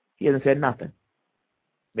 he hasn't said nothing.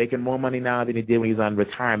 Making more money now than he did when he was on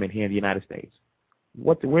retirement here in the United States.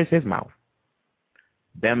 Where's his mouth?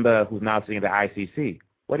 Bemba, who's now sitting at the ICC,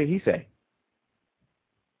 what did he say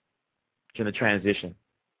in the transition?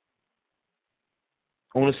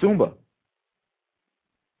 Onasumba,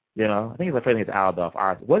 I think he's afraid it's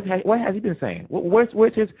Aldolf. What has he been saying?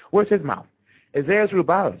 Where's his mouth? Isaias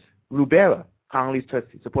Rubera, Congolese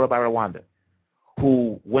Tutsi, supported by Rwanda,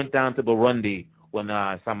 who went down to Burundi when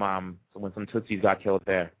some Tutsis got killed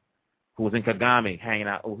there, who was in Kagame hanging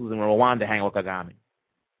out, who was in Rwanda hanging with Kagame.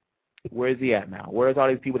 Where is he at now? Where's all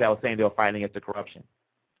these people that were saying they were fighting against the corruption?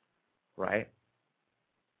 Right?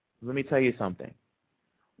 Let me tell you something.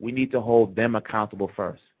 We need to hold them accountable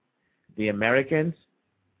first. The Americans,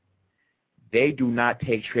 they do not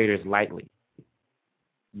take traitors lightly.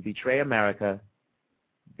 You betray America,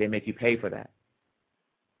 they make you pay for that.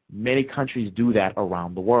 Many countries do that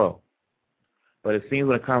around the world. But it seems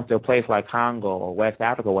when it comes to a place like Congo or West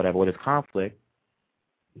Africa or whatever, where there's conflict,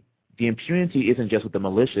 the impunity isn't just with the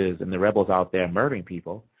militias and the rebels out there murdering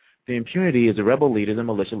people. The impunity is the rebel leaders and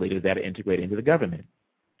militia leaders that are integrated into the government.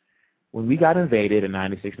 When we got invaded in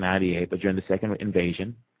 96, 98, but during the second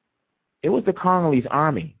invasion, it was the Congolese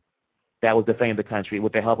army that was defending the country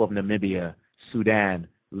with the help of Namibia, Sudan,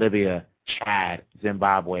 Libya, Chad,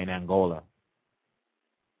 Zimbabwe, and Angola.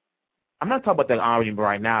 I'm not talking about the army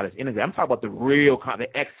right now that's integrated. I'm talking about the real,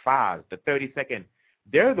 the X-5s, the 32nd.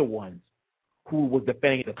 They're the ones who was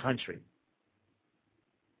defending the country.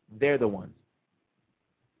 They're the ones.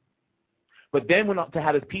 But then when to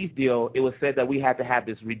have this peace deal, it was said that we had to have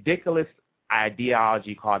this ridiculous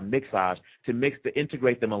ideology called mixage to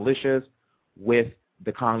integrate the militias with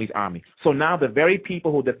the Congolese army. So now the very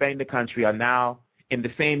people who defend the country are now in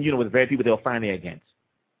the same unit with the very people they were fighting against.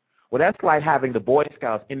 Well, that's like having the Boy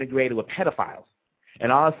Scouts integrated with pedophiles.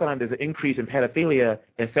 And all of a sudden there's an increase in pedophilia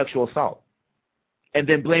and sexual assault. And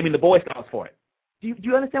then blaming the Boy Scouts for it. Do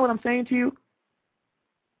you understand what I'm saying to you?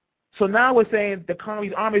 So now we're saying the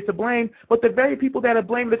Congolese army is to blame, but the very people that are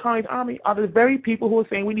blaming the Congolese army are the very people who are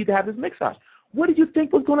saying we need to have this mixage. What did you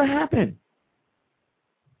think was going to happen?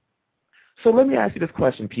 So let me ask you this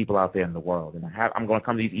question, people out there in the world. And I'm going to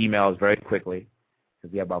come to these emails very quickly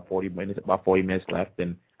because we have about 40 minutes left.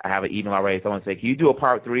 And I have an email already. Someone said, can you do a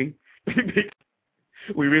part 3?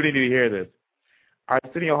 We really need to hear this.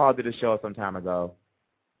 Arsenio Hall did a show some time ago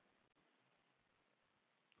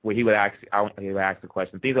where he would ask the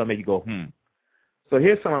question, things that make you go, So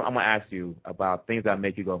here's something I'm going to ask you about things that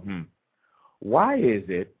make you go, Why is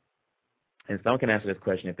it, and someone can answer this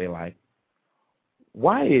question if they like,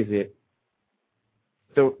 why is it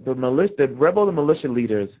the rebel and militia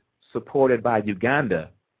leaders supported by Uganda,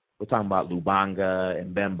 we're talking about Lubanga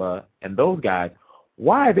and Bemba and those guys,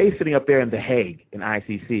 why are they sitting up there in The Hague in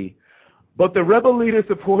ICC, but the rebel leaders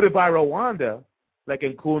supported by Rwanda, like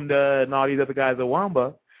Nkunda and all these other guys at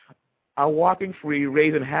Wamba, are walking free,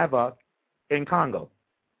 raising havoc in Congo?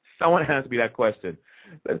 Someone asked me that question.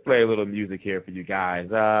 Let's play a little music here for you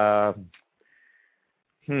guys. I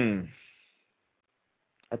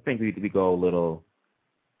think we go a little,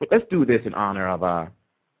 but let's do this in honor of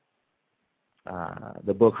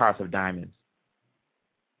the book Hearts of Diamonds.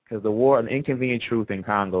 Because the war, an inconvenient truth in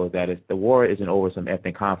Congo is that the war isn't over some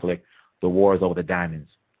ethnic conflict. The war is over the diamonds.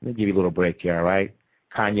 Let me give you a little break here, all right?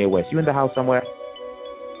 Kanye West, you in the house somewhere?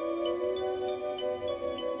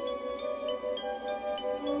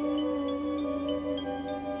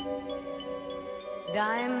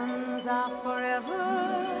 Diamonds are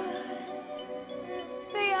forever.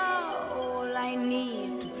 They are all I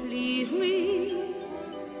need to please me.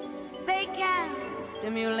 They can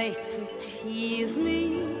stimulate to tease. tease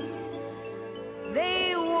me.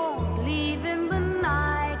 They won't leave in the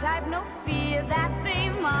night. I've no fear that they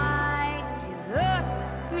might desert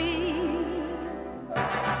me.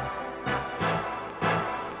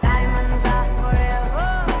 Diamonds are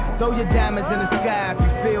forever. Throw your diamonds in the sky if you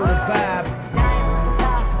feel the vibe. Diamonds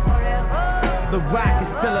are forever. The rock is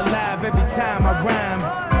still alive every time I rhyme.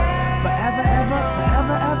 Forever, ever,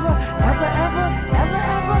 forever, ever, ever, ever, ever, ever, ever, ever,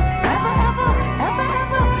 ever, ever, ever,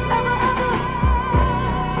 ever.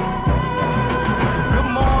 Good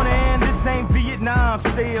morning, this ain't Vietnam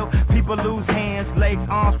still. People lose hands, legs,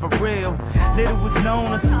 arms for real. Little was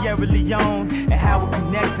known of Sierra Leone and how it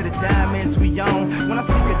connects to the diamonds we own. When I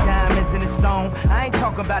speak of diamonds in the stone, I ain't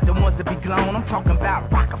talking about the ones that be glown. I'm talking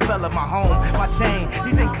about Rockefeller, my home, my chain.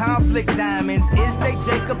 These ain't conflict diamonds. Is they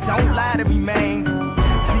Jacob? Don't lie to me, man.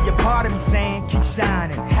 See a part of me saying, keep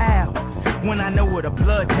shining. How? When I know where the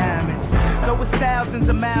blood diamonds. So it's thousands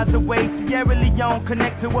of miles away. Sierra Leone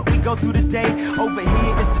connect to what we go through today. Over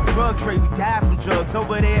here it's the drug trade. We die from drugs.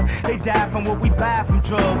 Over there they die from what we buy from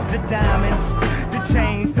drugs. The diamonds, the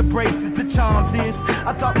chains, the bracelets, the charms is.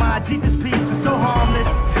 I thought my Jesus piece was so harmless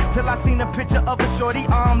till I seen a picture of a shorty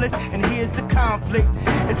armless. And here's the conflict.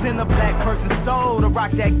 It's in the black person's soul to rock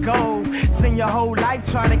that gold. Spend your whole life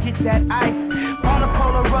trying to get that ice. On a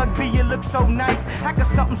polo rugby, you look so nice. How could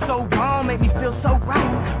something so wrong make me feel so right?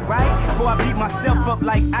 Right? Before I beat myself up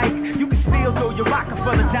like Ike, you can still throw your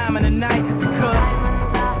Rockefeller diamond tonight. Because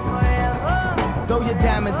throw your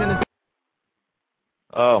diamonds in the...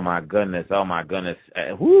 Oh my goodness, oh my goodness.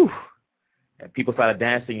 Whew. And people started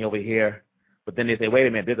dancing over here, but then they say, wait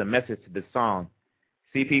a minute, there's a message to this song.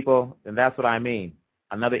 See, people, and that's what I mean.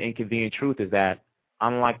 Another inconvenient truth is that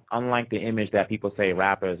unlike the image that people say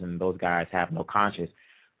rappers and those guys have no conscience,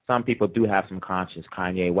 some people do have some conscience.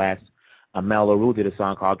 Kanye West, Mel LaRue did a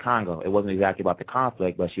song called Congo. It wasn't exactly about the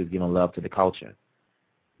conflict, but she was giving love to the culture.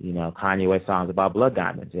 You know, Kanye West songs about blood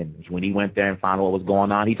diamonds, and when he went there and found what was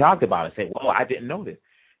going on, he talked about it. Said, "Whoa, I didn't know this."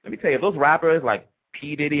 Let me tell you, those rappers like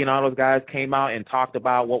P. Diddy and all those guys came out and talked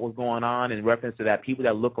about what was going on in reference to that people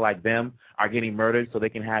that look like them are getting murdered so they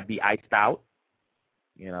can be iced out.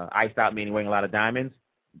 You know, iced out meaning wearing a lot of diamonds.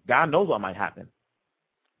 God knows what might happen.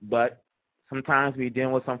 But sometimes we're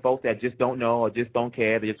dealing with some folks that just don't know or just don't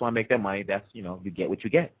care. They just want to make their money. That's, you know, you get what you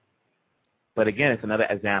get. But again, it's another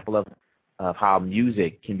example of how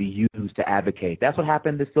music can be used to advocate. That's what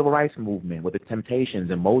happened in the Civil Rights Movement with the Temptations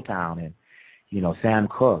and Motown and, you know, Sam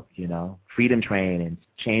Cooke, you know, Freedom Train and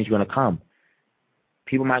Change Gonna Come.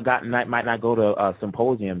 People might not go to a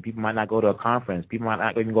symposium. People might not go to a conference. People might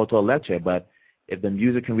not even go to a lecture. But if the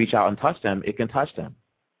music can reach out and touch them, it can touch them.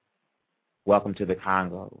 Welcome to the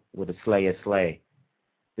Congo with the Slay Slay.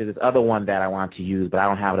 There's this other one that I want to use, but I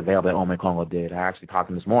don't have it available that Inconvenient did. I actually talked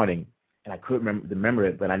to him this morning, and I couldn't remember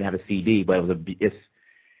it, but I didn't have a CD. But it's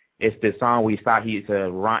the song where he starts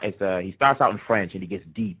out in French and he gets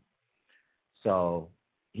deep. So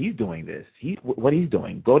he's doing this. What he's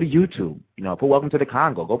doing, go to YouTube. You know, put Welcome to the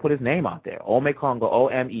Congo. Go put his name out there. Omekongo,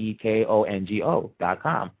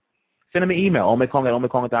 OMEKONGO.com. Send him an email,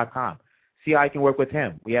 omekongo@omekongo.com. See how I can work with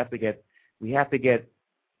him. We have to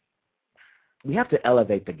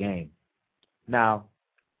elevate the game. Now,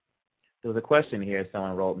 there was a question here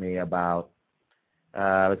someone wrote me about,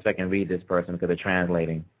 let's see if I can read this person because they're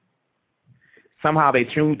translating. Somehow they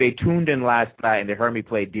tuned in last night and they heard me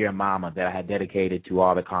play Dear Mama that I had dedicated to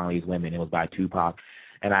all the Congolese women. It was by Tupac.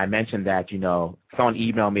 And I mentioned that, you know, someone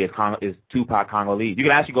emailed me is Tupac Congolese. You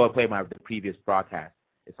can actually go and play the previous broadcast.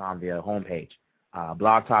 It's on the homepage,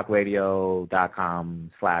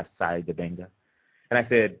 blogtalkradio.com/Saidabinga. And I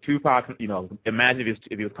said, Tupac, you know, imagine if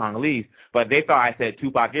he was Congolese. But they thought I said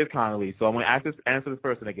Tupac is Congolese. So I'm going to answer this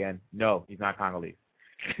person again. No, he's not Congolese.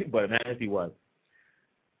 But imagine if he was.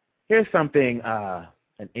 Here's something,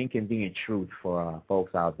 an inconvenient truth for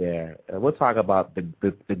folks out there. We'll talk about the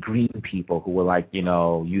green people who will, like, you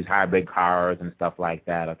know, use hybrid cars and stuff like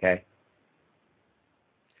that, okay?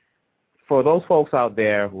 For those folks out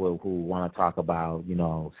there who want to talk about, you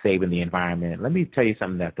know, saving the environment, let me tell you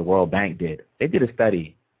something that the World Bank did. They did a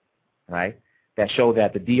study, right, that showed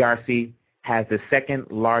that the DRC has the second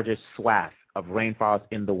largest swath of rainforest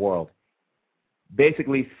in the world.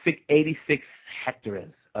 Basically, 86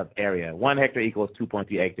 hectares of area. 1 hectare equals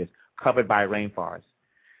 2.3 acres covered by rainforest.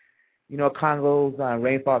 You know, Congo's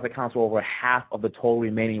rainforest accounts for over half of the total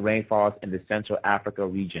remaining rainforest in the Central Africa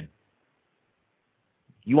region.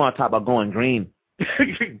 You want to talk about going green.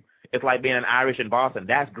 It's like being an Irish in Boston.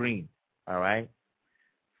 That's green, all right?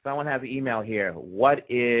 Someone has an email here. What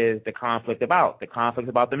is the conflict about? The conflict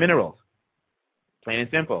about the minerals. Plain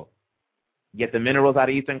and simple. Get the minerals out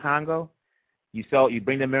of Eastern Congo. You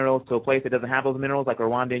bring the minerals to a place that doesn't have those minerals, like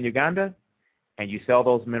Rwanda and Uganda, and you sell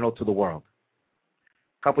those minerals to the world.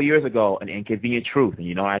 A couple years ago, an inconvenient truth,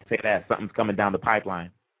 and I say that something's coming down the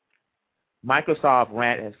pipeline. Microsoft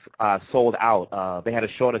sold out. They had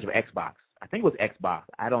a shortage of Xbox. I think it was Xbox.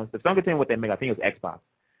 If someone could tell me what they make, I think it was Xbox.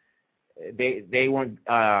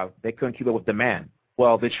 They couldn't keep up with demand.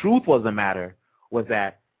 Well, the truth was the matter was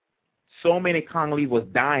that so many Congolese was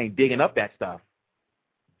dying digging up that stuff.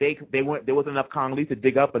 There wasn't enough Congolese to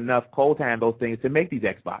dig up enough coltan, those things, to make these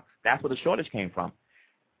Xbox. That's where the shortage came from.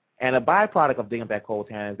 And a byproduct of digging up that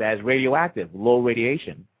coltan is that it's radioactive, low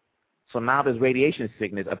radiation. So now there's radiation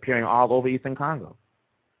sickness appearing all over Eastern Congo.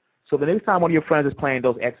 So the next time one of your friends is playing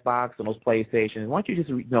those Xbox and those PlayStations, why don't you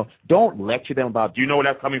just, don't lecture them about, do you know where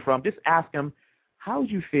that's coming from? Just ask them, how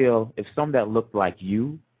would you feel if someone that looked like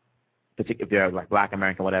you, particularly if they're like Black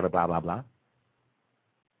American, whatever, blah, blah, blah,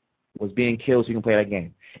 was being killed so you can play that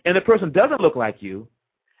game? And the person doesn't look like you,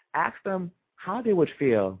 ask them how they would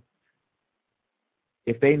feel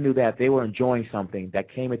if they knew that they were enjoying something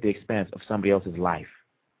that came at the expense of somebody else's life.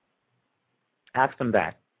 Ask them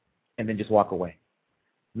that, and then just walk away.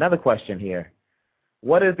 Another question here.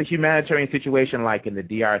 What is the humanitarian situation like in the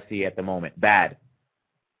DRC at the moment? Bad.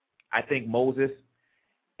 I think Moses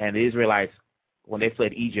and the Israelites, when they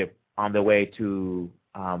fled Egypt on their way to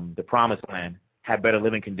the Promised Land, had better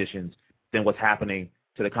living conditions than what's happening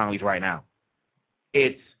to the Congolese right now.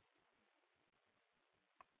 It's,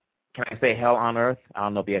 can I say hell on earth? I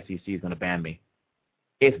don't know if the SEC is going to ban me.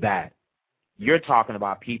 It's bad. You're talking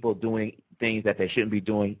about people doing things that they shouldn't be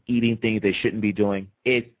doing, eating things they shouldn't be doing.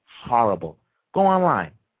 It's horrible. Go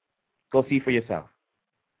online. Go see for yourself.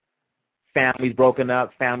 Families broken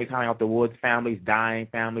up, families hiding out the woods, families dying,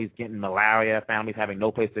 families getting malaria, families having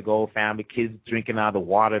no place to go, kids drinking out of the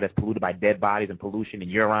water that's polluted by dead bodies and pollution and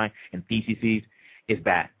urine and feces. It's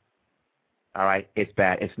bad. All right? It's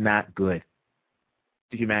bad. It's not good.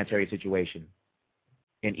 The humanitarian situation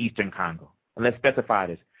in Eastern Congo. And let's specify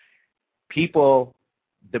this. People,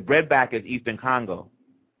 the breadbasket is Eastern Congo.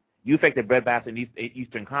 You affect the breadbasket in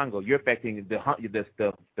Eastern Congo, you're affecting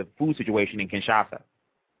the food situation in Kinshasa.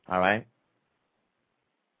 All right?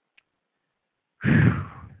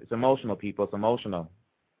 It's emotional, people. It's emotional.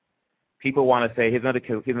 People want to say, here's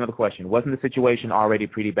another question. Wasn't the situation already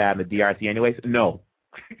pretty bad in the DRC anyways? No.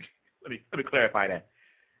 Let me clarify that.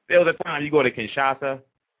 There was a time you go to Kinshasa,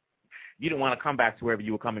 you didn't want to come back to wherever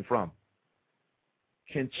you were coming from.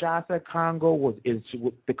 Kinshasa, Congo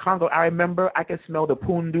the Congo. I remember I could smell the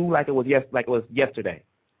pundu like it was yesterday.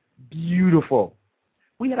 Beautiful.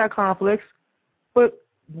 We had our conflicts, but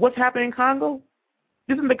what's happening in Congo?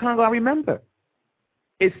 This isn't the Congo I remember.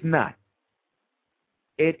 It's not.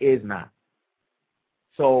 It is not.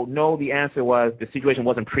 So no, the answer was the situation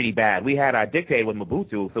wasn't pretty bad. We had our dictator with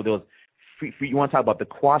Mobutu, so there was free, you want to talk about the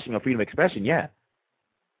quashing of freedom of expression, yeah.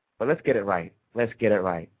 But let's get it right. Let's get it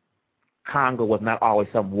right. Congo was not always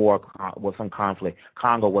some war, was some conflict.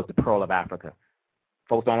 Congo was the pearl of Africa.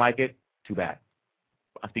 Folks don't like it? Too bad.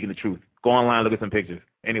 I'm speaking the truth. Go online, look at some pictures.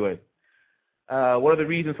 Anyways, what are the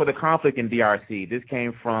reasons for the conflict in DRC? This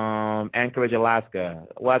came from Anchorage, Alaska.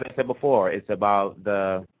 Well, as I said before, it's about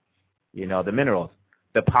the minerals.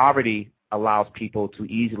 The poverty allows people to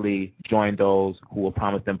easily join those who will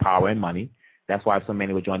promise them power and money. That's why so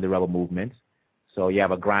many will join the rebel movements. So you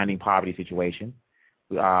have a grinding poverty situation.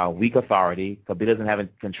 Weak authority. Kabila doesn't have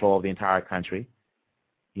control of the entire country,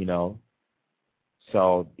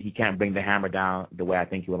 so he can't bring the hammer down the way I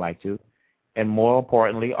think he would like to. And more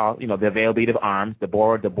importantly, the availability of arms. The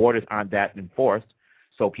borders aren't that enforced,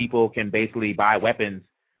 so people can basically buy weapons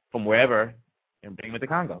from wherever and bring them to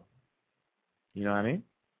Congo. You know what I mean?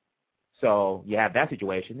 So you have that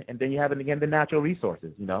situation, and then you have, again, the natural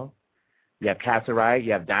resources, You have cassiterite,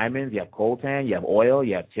 you have diamonds, you have coltan, you have oil,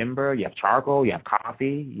 you have timber, you have charcoal, you have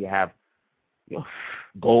coffee, you have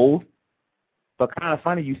gold. But kind of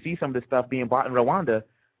funny, you see some of this stuff being bought in Rwanda,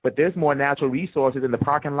 but there's more natural resources in the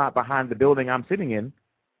parking lot behind the building I'm sitting in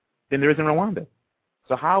than there is in Rwanda.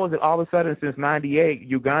 So how is it all of a sudden since 98,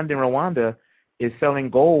 Uganda and Rwanda is selling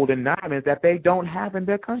gold and diamonds that they don't have in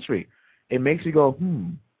their country? It makes you go,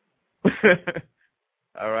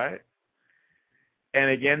 All right? And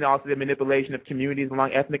again, also the manipulation of communities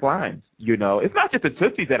along ethnic lines. It's not just the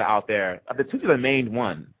Tutsis that are out there. The Tutsis are the main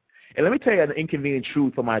one. And let me tell you an inconvenient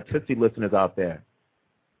truth for my Tutsi listeners out there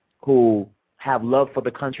who have love for the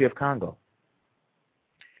country of Congo.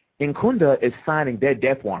 Nkunda is signing their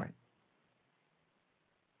death warrant.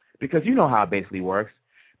 Because you know how it basically works.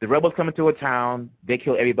 The rebels come into a town, they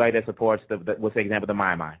kill everybody that supports we'll say example, the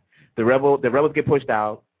Mai Mai. The rebels get pushed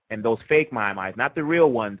out, and those fake Mai Mais, not the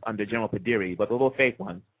real ones under General Padiri, but the little fake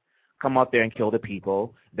ones, come out there and kill the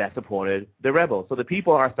people that supported the rebels. So the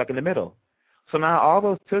people are stuck in the middle. So now all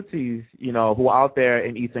those Tutsis, who are out there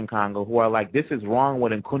in Eastern Congo, who are like, this is wrong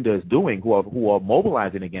what Nkunda is doing, who are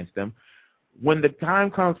mobilizing against them, when the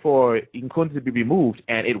time comes for Nkunda to be removed,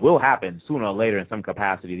 and it will happen sooner or later in some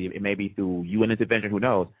capacity, it may be through UN intervention, who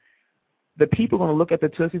knows, the people are going to look at the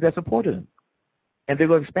Tutsis that supported him. And they're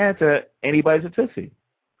going to expand to anybody's a Tutsi,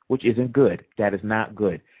 which isn't good. That is not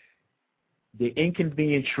good. The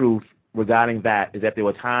inconvenient truth regarding that is that there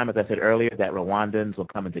were times, as I said earlier, that Rwandans will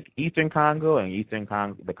come into Eastern Congo, and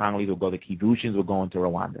the Congolese will go, the Kivusians will go into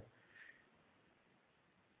Rwanda.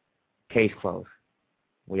 Case closed.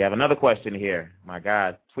 We have another question here. My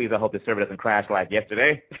God, please, I hope the server doesn't crash like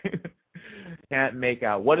yesterday. Can't make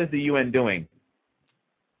out. What is the UN doing?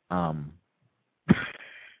 How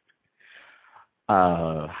do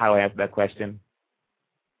I answer that question?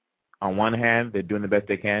 On one hand, they're doing the best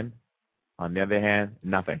they can. On the other hand,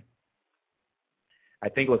 nothing. I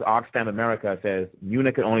think it was Oxfam America says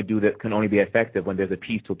Munich can only be effective when there's a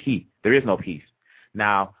peace to keep. There is no peace.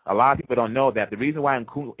 Now, a lot of people don't know that the reason why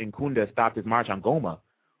Nkunda stopped his march on Goma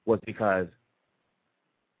was because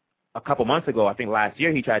a couple months ago, I think last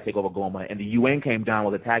year, he tried to take over Goma, and the UN came down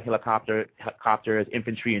with attack helicopters,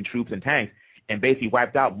 infantry, and troops and tanks, and basically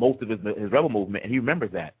wiped out most of his rebel movement, and he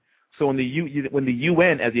remembers that. So when the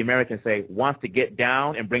UN, as the Americans say, wants to get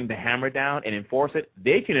down and bring the hammer down and enforce it,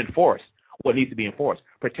 they can enforce what needs to be enforced,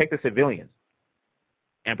 protect the civilians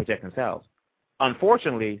and protect themselves.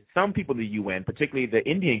 Unfortunately, some people in the UN, particularly the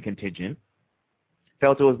Indian contingent,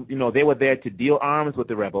 felt it was, they were there to deal arms with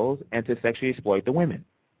the rebels and to sexually exploit the women,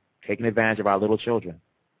 taking advantage of our little children.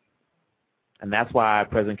 And that's why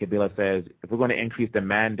President Kabila says, if we're going to increase the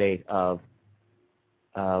mandate of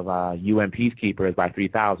UN peacekeepers by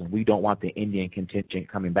 3,000, we don't want the Indian contingent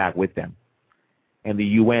coming back with them. And the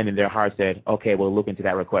UN in their heart said, okay, we'll look into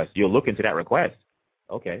that request. You'll look into that request?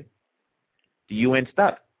 Okay. The UN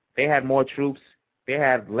stuck. They had more troops. They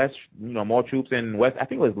had less, more troops in West, I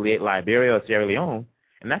think it was Liberia or Sierra Leone,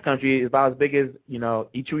 and that country is about as big as,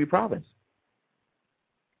 Ituri province.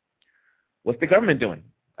 What's the government doing?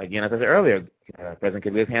 Again, as I said earlier, President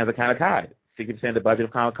Kabila's hands are kind of tied. 60% of the budget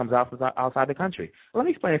of Congo comes outside the country. Well, let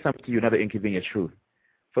me explain something to you, another inconvenient truth.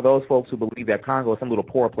 For those folks who believe that Congo is some little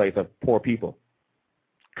poor place of poor people.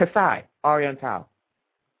 Kasai, Oriental,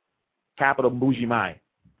 capital Mbuji-Mayi.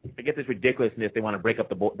 Forget this ridiculousness. They want to break up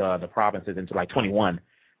the provinces into like 21.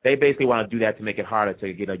 They basically want to do that to make it harder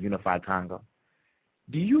to get a unified Congo.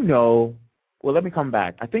 Do you know? Well, let me come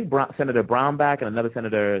back. I think Senator Brownback and another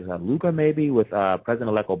senator, Luca maybe, with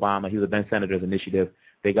President-elect Obama, he was a then senator's initiative.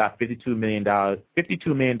 They got $52 million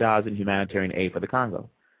in humanitarian aid for the Congo.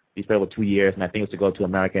 He spread over 2 years, and I think it was to go to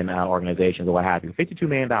American organizations or what have you. $52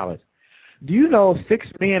 million. Do you know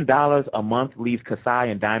 $6 million a month leaves Kasai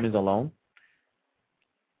and diamonds alone?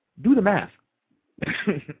 Do the math.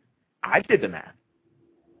 I did the math.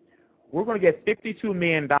 We're going to get $52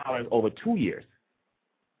 million over 2 years.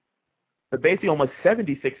 But basically almost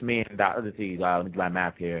 $76 million. Let's see, let me do my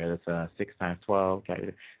math here. That's 6 times 12.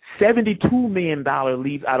 $72 million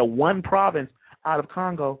leaves out of one province out of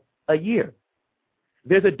Congo a year.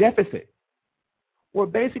 There's a deficit. We're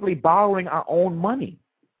basically borrowing our own money.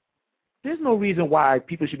 There's no reason why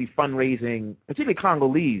people should be fundraising, particularly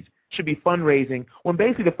Congolese, should be fundraising when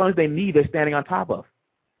basically the funds they need they're standing on top of.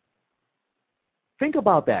 Think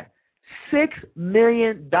about that. $6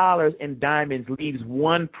 million in diamonds leaves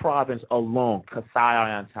one province alone, Kasai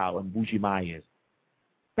Oriental and Mbuji-Mayi is.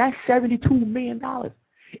 That's $72 million.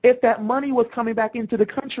 If that money was coming back into the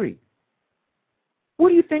country, what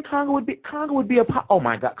do you think Congo would be? Congo would be oh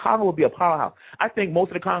my God, Congo would be a powerhouse. I think most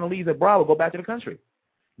of the Congolese abroad will go back to the country.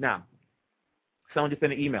 Now, someone just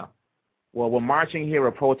sent an email. Well, we're marching here,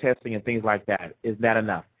 we're protesting and things like that. Is that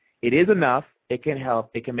enough? It is enough. It can help.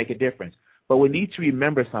 It can make a difference. But we need to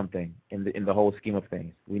remember something in the whole scheme of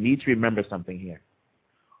things. We need to remember something here.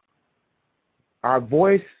 Our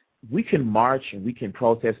voice, we can march and we can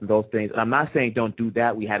protest and those things. And I'm not saying don't do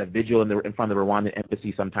that. We had a vigil in front of the Rwandan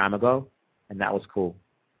embassy some time ago, and that was cool.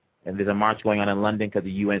 And there's a march going on in London because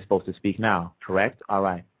the UN is supposed to speak now, correct? All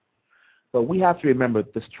right. But we have to remember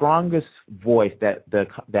the strongest voice that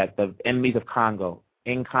the enemies of Congo,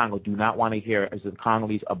 in Congo, do not want to hear is the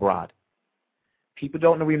Congolese abroad. People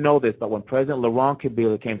don't really know this, but when President Laurent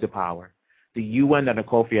Kabila came to power, the UN under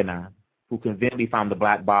Kofi Annan, who conveniently found the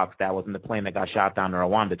black box that was in the plane that got shot down in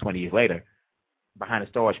Rwanda 20 years later, behind a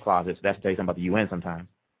storage closet, so that's telling you something about the UN sometimes.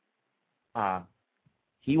 Kofi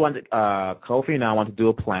Annan wanted to do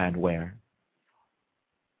a plan where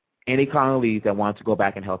any Congolese that wanted to go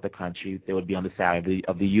back and help the country, they would be on the side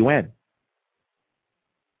of the UN.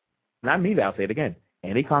 Not me, I'll say it again.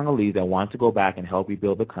 any Congolese that wants to go back and help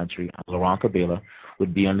rebuild the country, Laurent Kabila,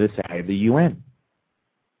 would be under the side of the UN.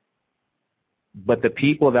 But the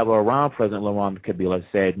people that were around President Laurent Kabila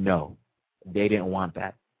said no. They didn't want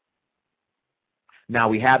that. Now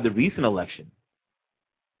we have the recent election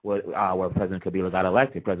where President Kabila got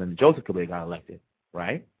elected, President Joseph Kabila got elected,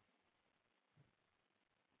 right?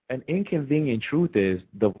 An inconvenient truth is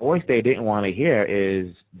the voice they didn't want to hear is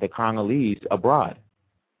the Congolese abroad.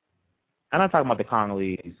 I'm not talking about the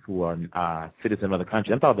Congolese who are citizens of other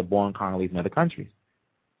countries. I'm talking about the born Congolese in other countries.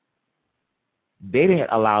 They didn't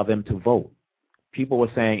allow them to vote. People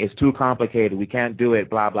were saying it's too complicated. We can't do it,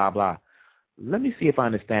 blah, blah, blah. Let me see if I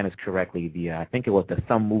understand this correctly. I think it was the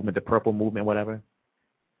Thumb Movement, the Purple Movement, whatever.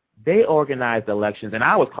 They organized elections, and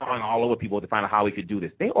I was calling all over people to find out how we could do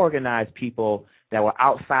this. They organized people that were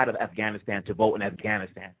outside of Afghanistan to vote in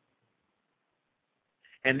Afghanistan.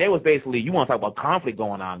 And they was basically, you want to talk about conflict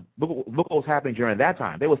going on. Look what was happening during that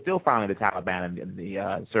time. They were still fighting the Taliban and the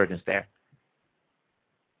insurgents there.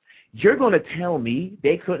 You're going to tell me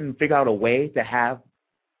they couldn't figure out a way to have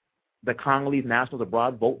the Congolese nationals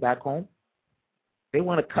abroad vote back home? They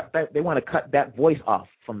want to cut that. They want to cut that voice off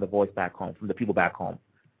from the voice back home, from the people back home.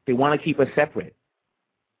 They want to keep us separate.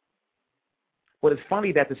 But it's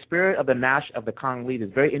funny that the spirit of the Congolese is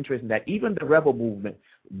very interesting. That even the rebel movement,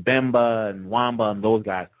 Bemba and Wamba and those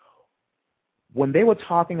guys, when they were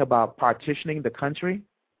talking about partitioning the country,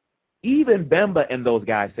 even Bemba and those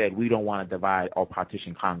guys said we don't want to divide or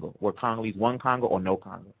partition Congo. We're Congolese, one Congo or no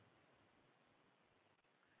Congo.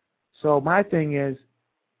 So my thing is,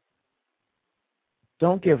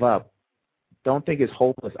 don't give up. Don't think it's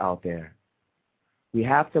hopeless out there. We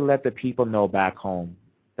have to let the people know back home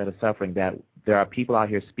that are suffering that there are people out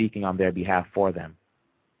here speaking on their behalf for them.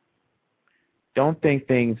 Don't think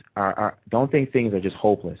things are just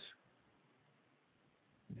hopeless.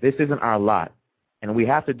 This isn't our lot, and we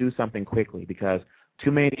have to do something quickly because too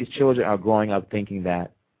many of these children are growing up thinking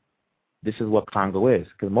that this is what Congo is.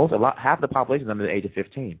 Because half the population is under the age of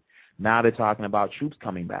 15. Now they're talking about troops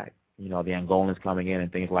coming back. You know, the Angolans coming in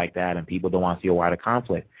and things like that, and people don't want to see a wider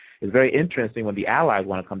conflict. It's very interesting when the Allies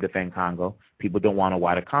want to come defend Congo, people don't want a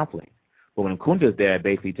wider conflict. But when Nkunda's there,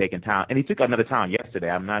 basically taking town, and he took another town yesterday,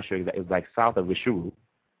 I'm not sure, it was like south of Rishuru.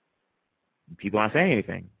 People aren't saying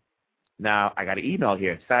anything. Now, I got an email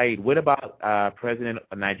here. Saeed, what about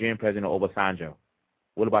Nigerian President Obasanjo?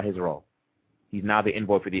 What about his role? He's now the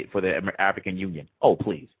envoy for the African Union. Oh,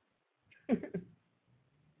 please.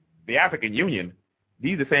 The African Union?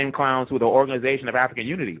 These are the same clowns who are the Organization of African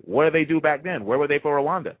Unity. What did they do back then? Where were they for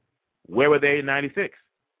Rwanda? Where were they in 96?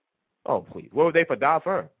 Oh, please. Where were they for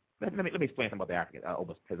Darfur? Let me explain something about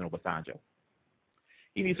the President Obasanjo.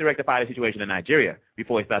 He needs to rectify the situation in Nigeria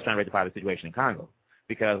before he starts trying to rectify the situation in Congo.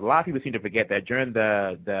 Because a lot of people seem to forget that during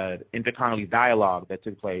the inter-Congolese dialogue that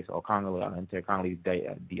took place, or inter-Congolese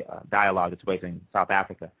dialogue that took place in South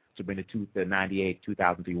Africa to bring the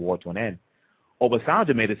 98-2003 war to an end,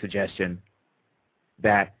 Obasanjo made a suggestion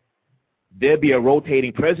that there be a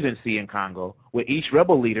rotating presidency in Congo where each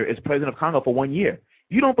rebel leader is president of Congo for 1 year.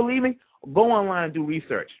 You don't believe me? Go online and do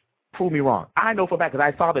research. Prove me wrong. I know for a fact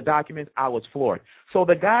because I saw the documents, I was floored. So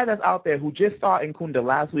the guy that's out there who just saw Nkunda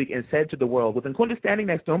last week and said to the world, with Nkunda standing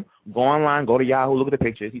next to him, go online, go to Yahoo, look at the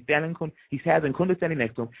pictures. He has Nkunda standing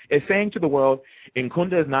next to him, is saying to the world,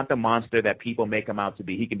 Nkunda is not the monster that people make him out to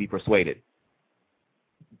be. He can be persuaded.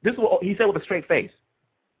 This is what he said with a straight face.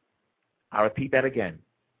 I repeat that again.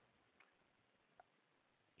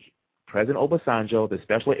 President Obasanjo, the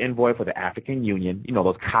special envoy for the African Union, you know,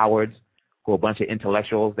 those cowards who are a bunch of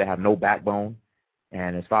intellectuals that have no backbone,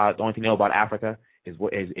 and as far as the only thing they know about Africa is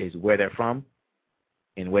where they're from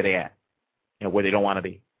and where they're at and where they don't want to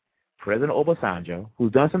be. President Obasanjo,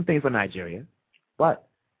 who's done some things for Nigeria, but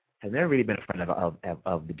has never really been a friend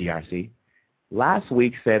of the DRC, last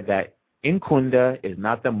week said that Nkunda is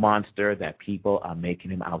not the monster that people are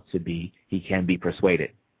making him out to be. He can be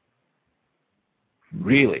persuaded.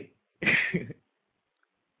 Really?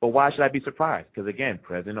 But why should I be surprised? Because, again,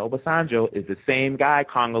 President Obasanjo is the same guy,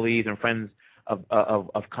 Congolese and friends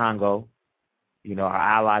of Congo, you know, our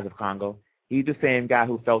allies of Congo. He's the same guy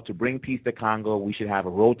who felt to bring peace to Congo, we should have a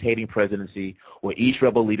rotating presidency where each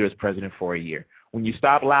rebel leader is president for a year. When you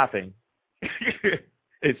stop laughing,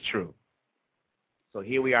 it's true. So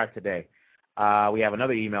here we are today. We have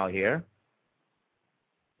another email here.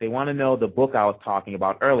 They want to know the book I was talking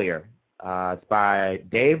about earlier. It's by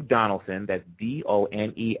Dave Donaldson. That's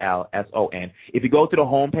Donelson. If you go to the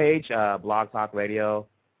homepage,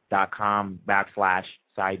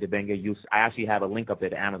 blogtalkradio.com/Saeed Dabenga, I actually have a link up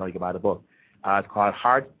there to Amazon. You can buy the book. It's called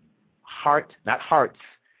Hearts.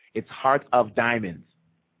 It's Hearts of Diamonds.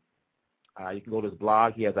 You can go to his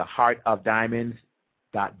blog. He has a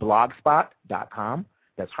heartofdiamonds.blogspot.com.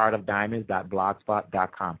 That's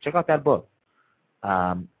heartofdiamonds.blogspot.com. Check out that book.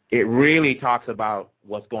 It really talks about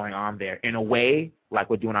what's going on there in a way like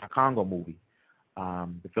we're doing our Congo movie.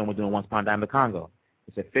 The film we're doing, Once Upon a Time in the Congo.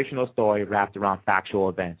 It's a fictional story wrapped around factual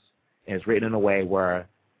events. And it's written in a way where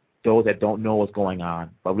those that don't know what's going on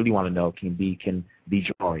but really want to know can be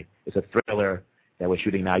joy. It's a thriller that we're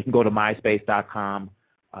shooting now. You can go to myspace.com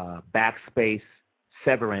 /Severin,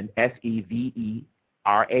 SEVERAN.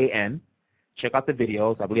 Check out the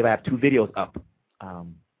videos. I believe I have 2 videos up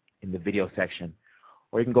in the video section.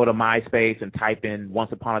 Or you can go to MySpace and type in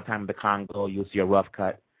Once Upon a Time in the Congo. You'll see a rough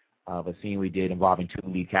cut of a scene we did involving 2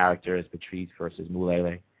 lead characters, Patrice versus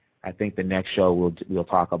Mulele. I think the next show we'll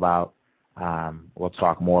talk about, we'll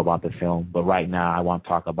talk more about the film. But right now I want to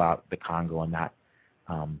talk about the Congo and not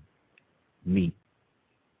me.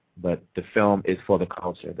 But the film is for the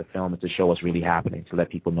culture. The film is to show what's really happening, to let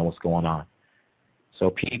people know what's going on. So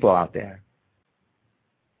people out there,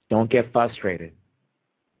 don't get frustrated.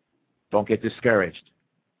 Don't get discouraged.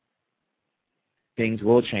 Things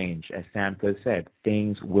will change, as Sam could have said.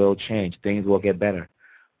 Things will change. Things will get better.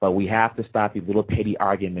 But we have to stop these little petty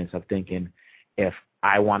arguments of thinking, if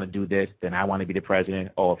I want to do this, then I want to be the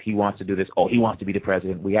president. Or if he wants to do this, he wants to be the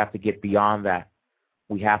president. We have to get beyond that.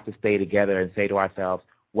 We have to stay together and say to ourselves,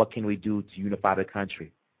 what can we do to unify the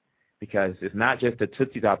country? Because it's not just the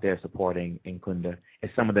Tutsis out there supporting Nkunda.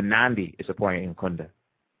 It's some of the Nandi is supporting Nkunda.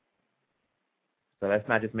 So let's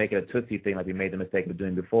not just make it a Tutsi thing like we made the mistake of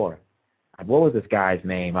doing before. What was this guy's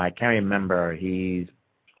name? I can't remember. His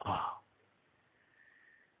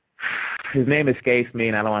name escapes me,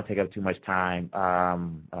 and I don't want to take up too much time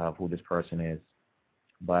of who this person is.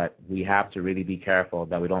 But we have to really be careful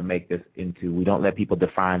that we don't make this we don't let people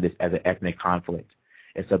define this as an ethnic conflict.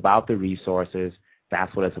 It's about the resources.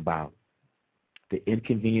 That's what it's about. The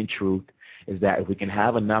inconvenient truth is that if we can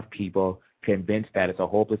have enough people convinced that it's a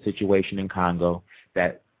hopeless situation in Congo,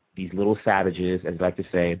 that these little savages, as I like to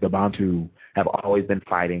say, the Bantu, have always been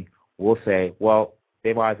fighting, we'll say, well,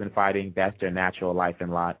 they've always been fighting. That's their natural life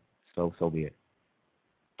and lot. So be it.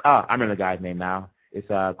 I remember the guy's name now. It's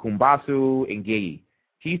Kumbasu Ngeyi.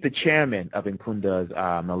 He's the chairman of Nkunda's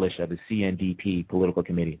militia, the CNDP political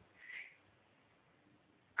committee.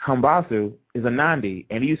 Kumbasu is a Nandi,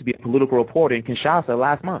 and he used to be a political reporter in Kinshasa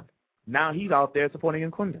last month. Now he's out there supporting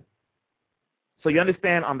Nkunda. So you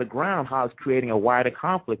understand on the ground how it's creating a wider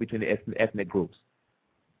conflict between the ethnic groups.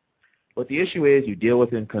 But the issue is you deal with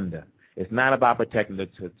Nkunda. It's not about protecting the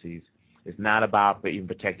Tutsis. It's not about even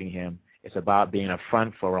protecting him. It's about being a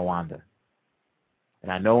front for Rwanda.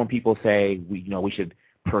 And I know when people say we should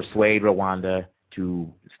persuade Rwanda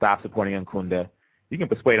to stop supporting Nkunda, you can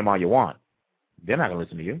persuade them all you want. They're not going to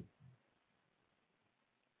listen to you.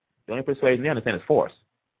 The only persuasion they understand is force.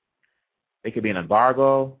 It could be an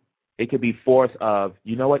embargo. It could be force of,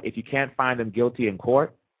 if you can't find them guilty in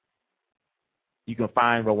court, you can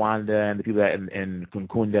find Rwanda and the people that in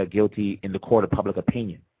Nkunda guilty in the court of public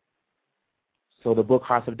opinion. So the book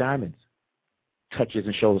Hearts of Diamonds touches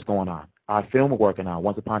and shows what's going on. Our film we're working on,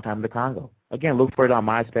 Once Upon a Time in the Congo. Again, look for it on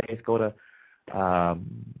MySpace. Go to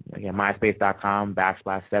myspace.com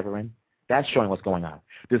 /Severin. That's showing what's going on.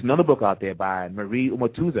 There's another book out there by Marie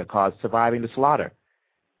Umatuza called Surviving the Slaughter.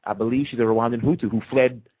 I believe she's a Rwandan Hutu who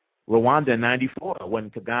fled Rwanda in 1994 when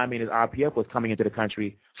Kagame and his RPF was coming into the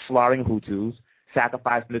country, slaughtering Hutus,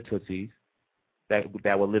 sacrificing the Tutsis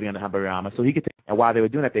that were living under Habarama. So he could, and while they were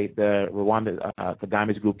doing that, the Rwanda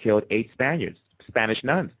Kagame's group killed 8 Spaniards, Spanish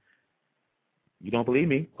nuns. You don't believe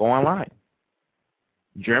me? Go online.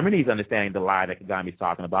 Germany's understanding the lie that Kagame's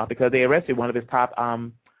talking about because they arrested one of his top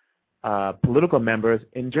political members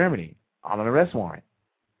in Germany on an arrest warrant.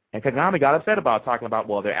 And Kagame got upset about talking about,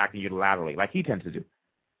 they're acting unilaterally, like he tends to do.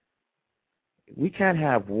 We can't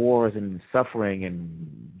have wars and suffering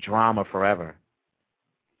and drama forever.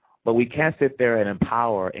 But we can't sit there and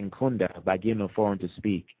empower Nkunda by giving them a forum to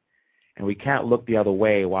speak. And we can't look the other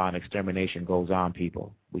way while an extermination goes on,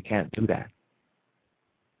 people. We can't do that.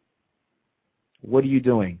 What are you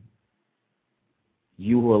doing?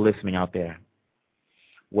 You who are listening out there.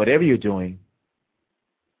 Whatever you're doing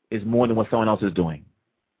is more than what someone else is doing.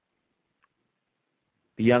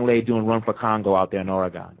 The young lady doing Run for Congo out there in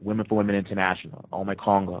Oregon, Women for Women International, Ome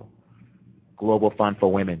Congo, Global Fund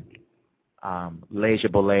for Women, Leisure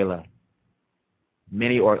Bolela,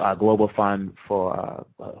 many Global Fund for,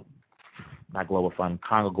 not Global Fund,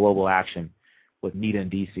 Congo Global Action with Nita in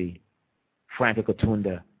D.C., Franca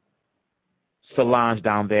Katunda, Solange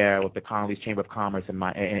down there with the Congolese Chamber of Commerce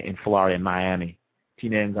in Florida and Miami,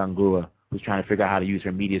 Tina Ngangura, who's trying to figure out how to use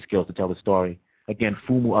her media skills to tell the story Again,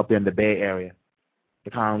 Fumu up there in the Bay Area,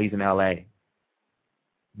 the Congolese in L.A.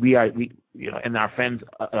 And our friends,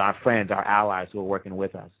 our allies who are working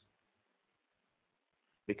with us.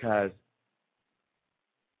 Because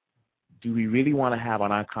do we really want to have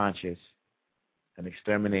on our conscience an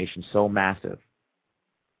extermination so massive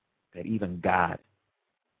that even God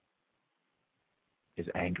is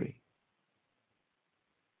angry?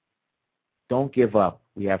 Don't give up.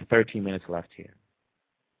 We have 13 minutes left here.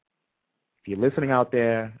 If you're listening out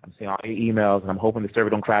there, I'm seeing all your emails, and I'm hoping the server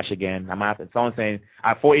don't crash again. Someone's saying, I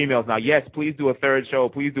have 4 emails now. Yes, please do a third show.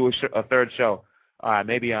 Please do a third show.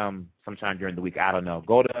 Maybe sometime during the week. I don't know.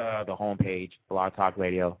 Go to the homepage,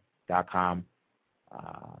 blogtalkradio.com,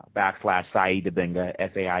 /Saeed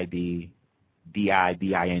Dibinga,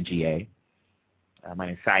 SAIDDIBINGA. My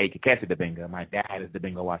name is Saeed Kekesi Dibinga. My dad is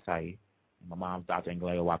Dibinga Wasai. My mom's Dr.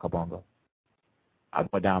 Ngaleo Wakabongo. I'll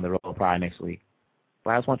go down the road probably next week.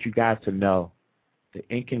 But I just want you guys to know the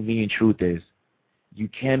inconvenient truth is you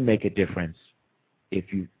can make a difference if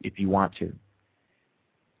you want to.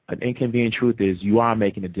 An inconvenient truth is you are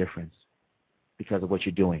making a difference because of what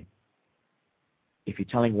you're doing. If you're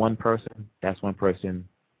telling one person, that's one person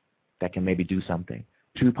that can maybe do something.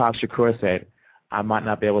 Tupac Shakur said, I might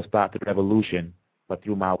not be able to start the revolution, but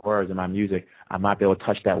through my words and my music, I might be able to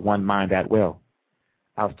touch that one mind that will.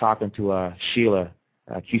 I was talking to Sheila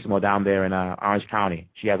Kisimo down there in Orange County.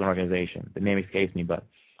 She has an organization. The name escapes me, but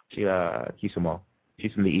Sheila Kisimo.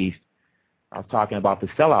 She's from the East. I was talking about the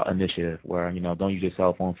sellout initiative where, don't use your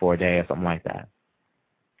cell phone for a day or something like that.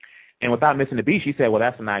 And without missing the beat, she said, well,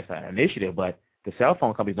 that's a nice initiative, but the cell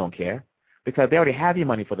phone companies don't care because they already have your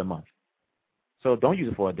money for the month. So don't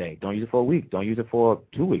use it for a day. Don't use it for a week. Don't use it for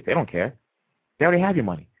 2 weeks. They don't care. They already have your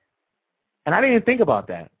money. And I didn't even think about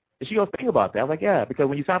that. And she goes, think about that. I was like, yeah, because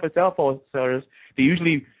when you sign up for cell phone service, they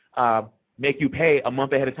usually make you pay a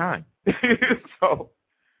month ahead of time. But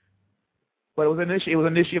it was an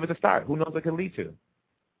initiative at the start. Who knows what it could lead to?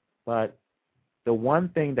 But the one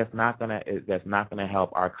thing that's not gonna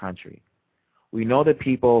help our country, we know that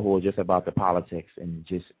people who are just about the politics and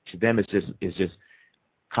just to them it's just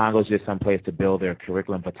Congo's just some place to build their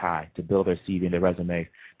curriculum vitae, to build their CV and their resumes,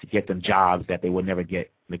 to get them jobs that they would never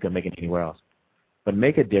get. They couldn't make it anywhere else. But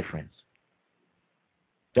make a difference.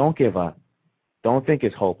 Don't give up. Don't think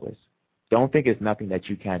it's hopeless. Don't think it's nothing that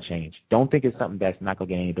you can't change. Don't think it's something that's not going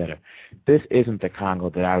to get any better. This isn't the Congo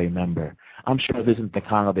that I remember. I'm sure this isn't the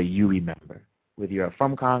Congo that you remember, whether you're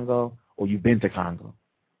from Congo or you've been to Congo.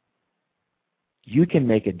 You can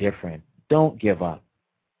make a difference. Don't give up.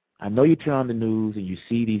 I know you turn on the news and you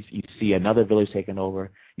see another village taken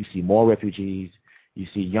over. You see more refugees. You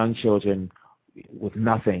see young children with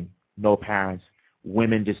nothing, no parents,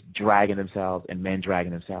 women just dragging themselves and men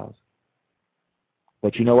dragging themselves.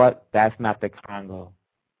 But you know what? That's not the Congo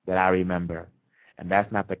that I remember. And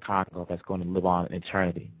that's not the Congo that's going to live on in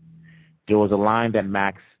eternity. There was a line that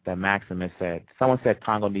Maximus said. Someone said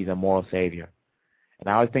Congo needs a moral savior. And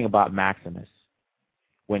I always think about Maximus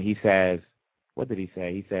when he says, what did he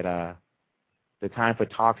say? He said, the time for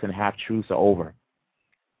talks and half-truths are over.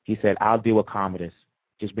 He said, I'll deal with Commodus.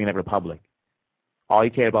 Just bring that republic. All he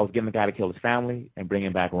cared about was getting the guy to kill his family and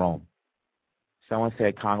bringing back Rome. Someone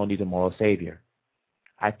said Congo needs a moral savior.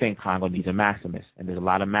 I think Congo needs a Maximus, and there's a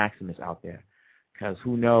lot of Maximus out there. Because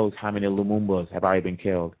who knows how many Lumumbas have already been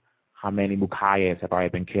killed, how many Mukayes have already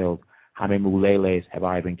been killed, how many Muleles have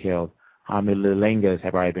already been killed, how many Lilengas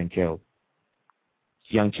have already been killed.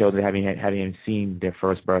 Young children haven't even seen their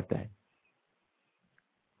first birthday.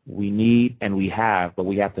 We need, and we have, but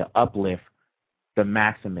we have to uplift the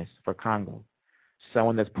Maximus for Congo.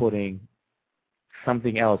 Someone that's putting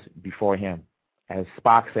something else before him. As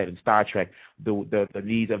Spock said in Star Trek, the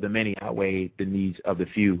needs of the many outweigh the needs of the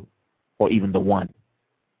few, or even the one.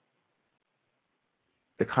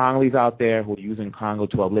 The Congolese out there who are using Congo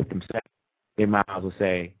to uplift themselves, they might as well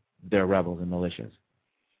say they're rebels and militias.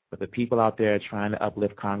 But the people out there trying to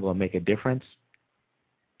uplift Congo and make a difference,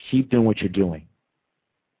 keep doing what you're doing.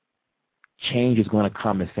 Change is going to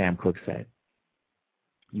come, as Sam Cooke said.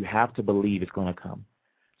 You have to believe it's going to come.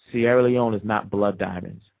 Sierra Leone is not blood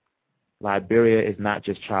diamonds. Liberia is not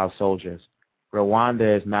just child soldiers.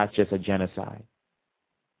 Rwanda is not just a genocide.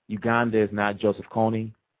 Uganda is not Joseph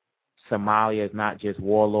Kony. Somalia is not just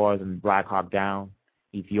warlords and Black Hawk Down.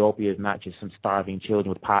 Ethiopia is not just some starving children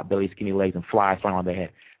with pot bellies, skinny legs, and flies thrown on their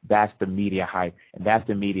head. That's the media hype, and that's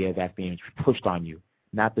the media that's being pushed on you,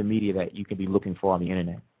 not the media that you can be looking for on the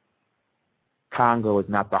internet. Congo is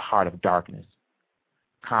not the heart of darkness.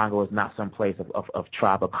 Congo is not some place of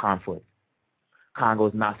tribal conflict. Congo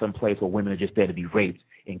is not some place where women are just there to be raped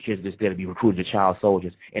and kids just there to be recruited as child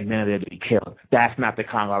soldiers, and men are there to be killed. That's not the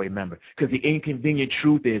Congo I remember. Because the inconvenient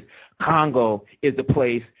truth is Congo is the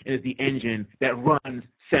place and is the engine that runs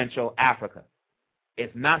Central Africa.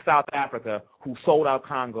 It's not South Africa who sold out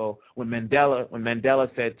Congo when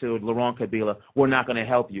Mandela said to Laurent Kabila, we're not going to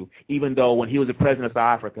help you, even though when he was the president of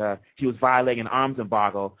South Africa, he was violating an arms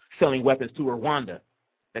embargo, selling weapons to Rwanda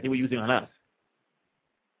that they were using on us.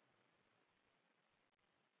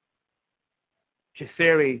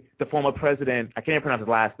 Chisiri, the former president, I can't even pronounce his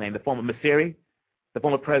last name, the former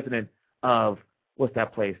president of, what's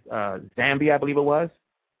that place, Zambia, I believe it was,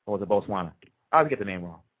 or was it Botswana? I always get the name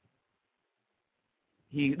wrong.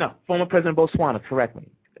 Former president of Botswana, correct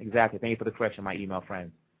me. Exactly. Thank you for the correction, my email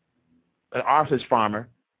friends. An ostrich farmer,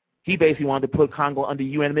 he basically wanted to put Congo under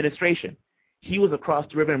UN administration. He was across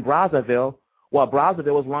the river in Brazzaville while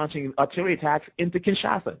Brazzaville was launching artillery attacks into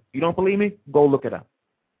Kinshasa. You don't believe me? Go look it up.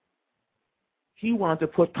 He wanted to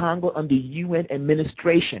put Congo under UN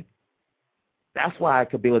administration. That's why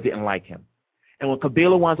Kabila didn't like him. And when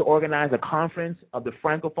Kabila wanted to organize a conference of the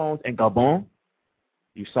Francophones in Gabon,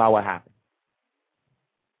 you saw what happened.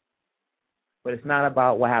 But it's not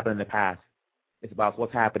about what happened in the past. It's about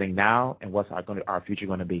what's happening now and what's our future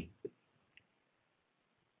going to be.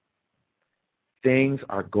 Things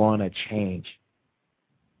are going to change.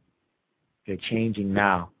 They're changing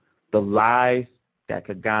now. The lies that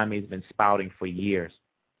Kagame has been spouting for years.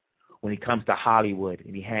 When he comes to Hollywood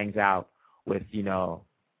and he hangs out with,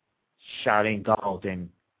 Charlene Galt and,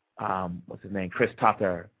 Chris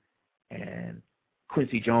Tucker and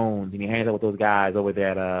Quincy Jones, and he hangs out with those guys over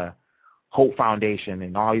there at Hope Foundation,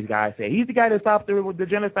 and all these guys say, he's the guy that stopped the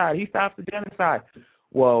genocide. He stopped the genocide.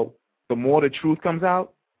 Well, the more the truth comes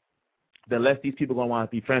out, the less these people are going to want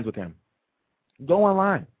to be friends with him. Go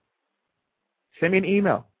online. Send me an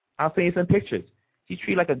email. I'll send you some pictures. He's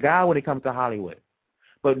treated like a guy when it comes to Hollywood.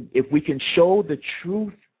 But if we can show the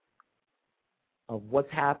truth of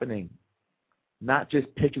what's happening, not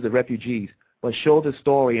just pictures of refugees, but show the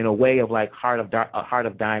story in a way of like Heart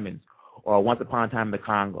of Diamonds or Once Upon a Time in the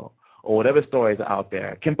Congo, or whatever stories are out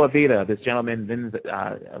there. Kimpavita, this gentleman,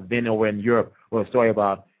 Vin over in Europe, wrote a story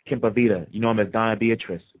about Kimpavita. You know him as Donna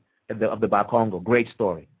Beatrice of the Bakongo. Great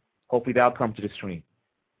story. Hopefully that'll come to the stream.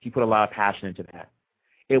 He put a lot of passion into that.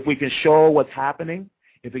 If we can show what's happening,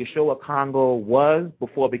 if we can show what Congo was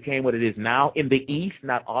before it became what it is now, in the East,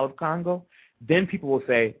 not all of Congo, then people will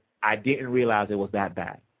say, I didn't realize it was that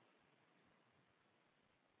bad.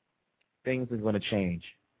 Things are going to change.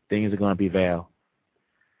 Things are going to be veiled.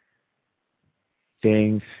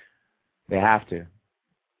 Things, they have to.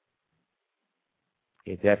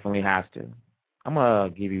 It definitely has to. I'm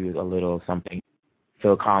going to give you a little something.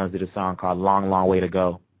 Phil Collins did a song called Long, Long Way to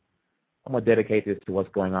Go. I'm going to dedicate this to what's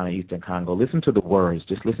going on in Eastern Congo. Listen to the words.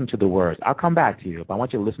 Just listen to the words. I'll come back to you, but I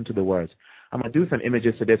want you to listen to the words. I'm going to do some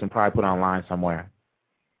images to this and probably put online somewhere.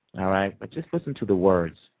 All right? But just listen to the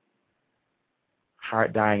words.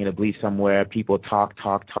 Heart dying in a bleach somewhere. People talk,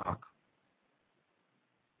 talk, talk.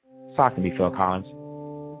 Talk to me, Phil Collins.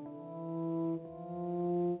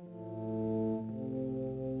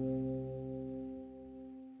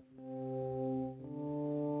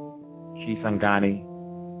 Kisangani.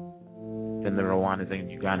 Then the Rwandans and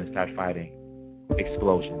Ugandans start fighting.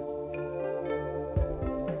 Explosions.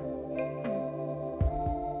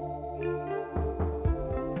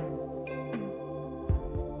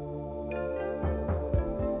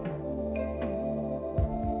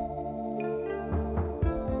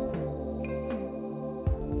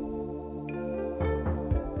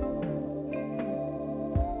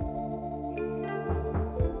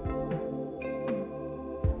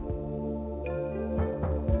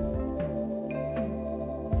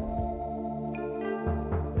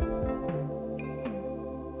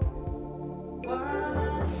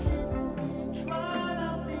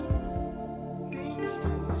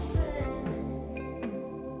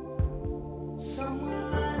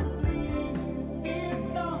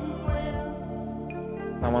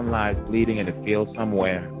 Someone lies bleeding in a field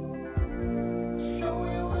somewhere.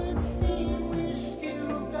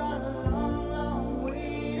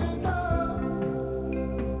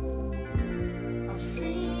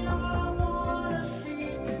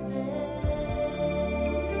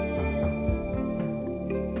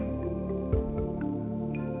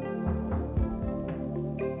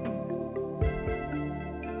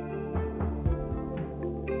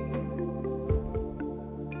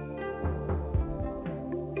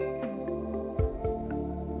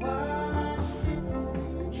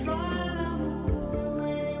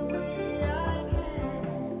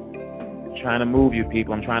 Trying to move you,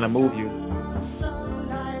 people. I'm trying to move you.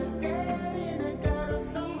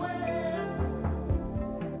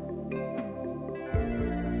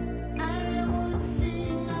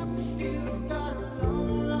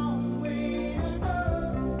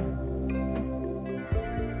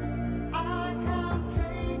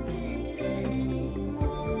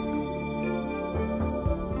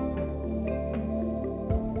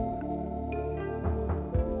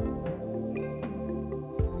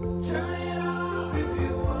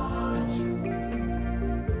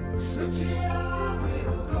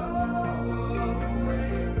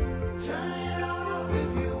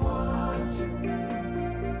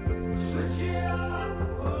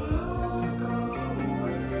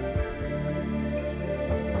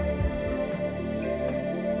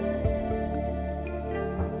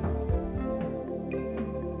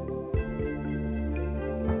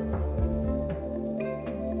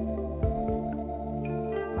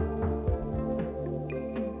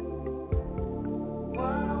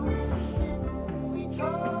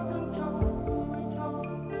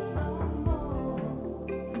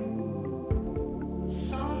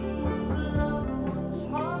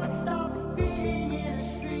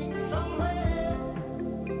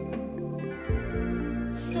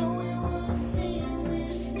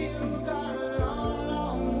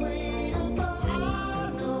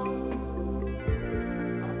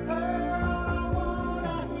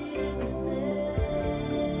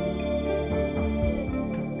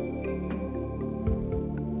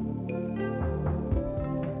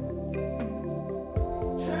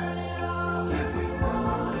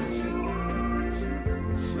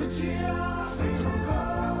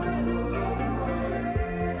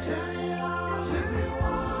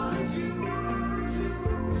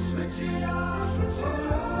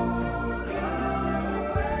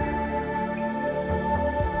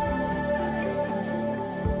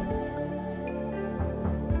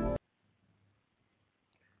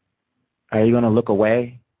 Are you going to look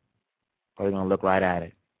away, or are you going to look right at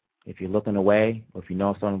it? If you're looking away, or if you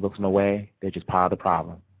know someone looking away, they're just part of the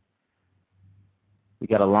problem. We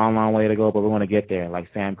got a long, long way to go, but we're going to get there. Like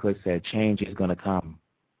Sam Cooke said, change is going to come.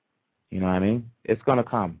 You know what I mean? It's going to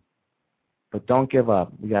come. But don't give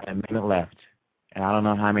up. We got a minute left. And I don't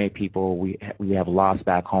know how many people we have lost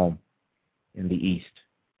back home in the East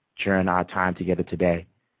during our time together today.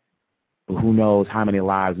 But who knows how many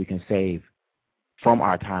lives we can save from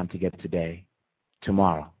our time together today,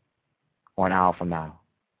 tomorrow, or an hour from now.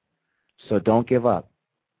 So don't give up.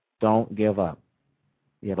 Don't give up.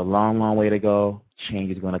 You have a long, long way to go.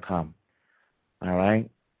 Change is going to come. All right?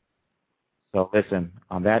 So listen,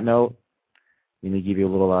 on that note, let me give you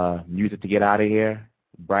a little music to get out of here.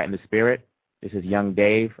 Brighten the spirit. This is Young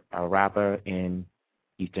Dave, a rapper in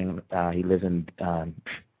Eastern, he lives in,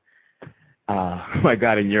 my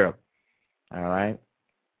God, in Europe. All right?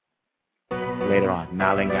 Later on,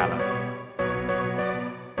 Nalingala.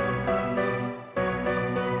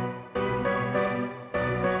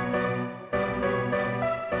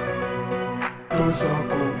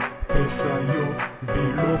 Tozako, pesayo,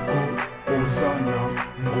 biloko, ozana,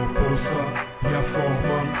 ngoposa, ya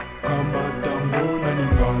forma, kama tango na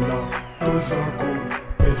lingala. Tozako,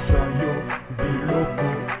 pesayo, biloko,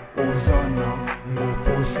 ozana,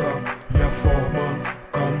 ngoposa, ya forma,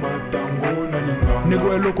 kama tango na lingala. Nego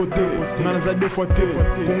eloko te, nanaza defwa te,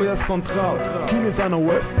 Kongo Central, kinezana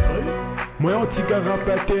West. Moi otika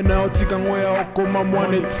rapete na otika ngoya okoma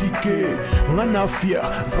mwana etike. Ngana fier,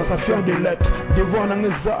 ça ça faire des lettres. Devoir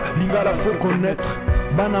nangeza, lingala faut connaître.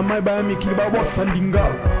 Bana mai ba mi kiba bossa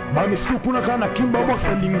lingala. Ba mi supuna kana kimba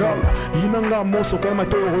bossa lingala. Inanga moso kama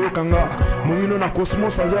to royokanga. Mumino na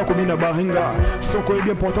cosmos aza ko bina baringa. Soko est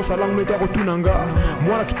bien pourtant sa langue meta rotunanga.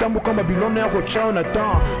 Mwana kitambo kama bilone ya ko chao na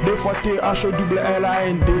temps. Des fois T H O double L A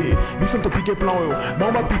N D. Biso to piquer plan yo. Ba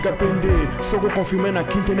on va piquer pende. Soko confirmer na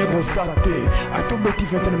kinte negro sate. Ato beti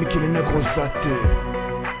fete na mikile negro sate.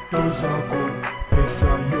 Tozako,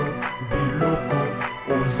 pesayo, biloko,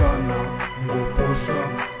 ozana, ngoposa,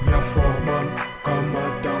 ya forman, kama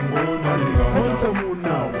tango na lingala. Konta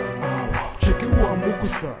munao, cheke wa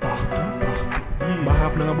mukusa, partout.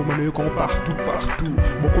 Bahap na nga bomano yo kon partout.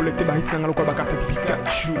 Boko lekte bahit nga lo kwa bakata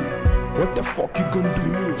Pikachu. What the fuck you gonna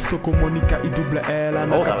do? Soko Monica I double L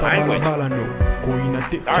anakata balano.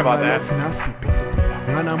 Koinate, nasipe.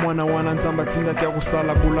 Ngana mwana wana nzamba tinga kia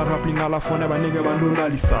kusala bula raplinga la fone banege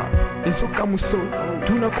bandonalisa. Enso kamuso,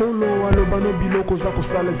 tuna kolo alobano biloko za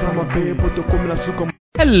kusala zama be poto komina suko.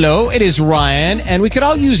 Hello, it is Ryan, and we could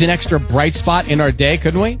all use an extra bright spot in our day,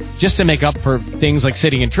 couldn't we? Just to make up for things like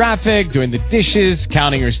sitting in traffic, doing the dishes,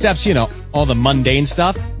 counting your steps, you know, all the mundane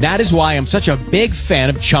stuff. That is why I'm such a big fan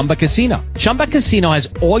of Chumba Casino. Chumba Casino has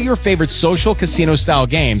all your favorite social casino-style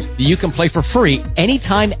games that you can play for free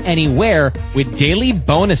anytime, anywhere with daily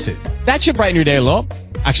bonuses. That should brighten your day a little.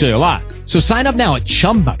 Actually, a lot. So sign up now at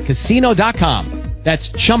ChumbaCasino.com.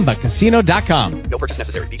 That's ChumbaCasino.com. No purchase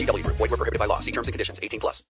necessary. VGW Group. Void where prohibited by law. See terms and conditions. 18+.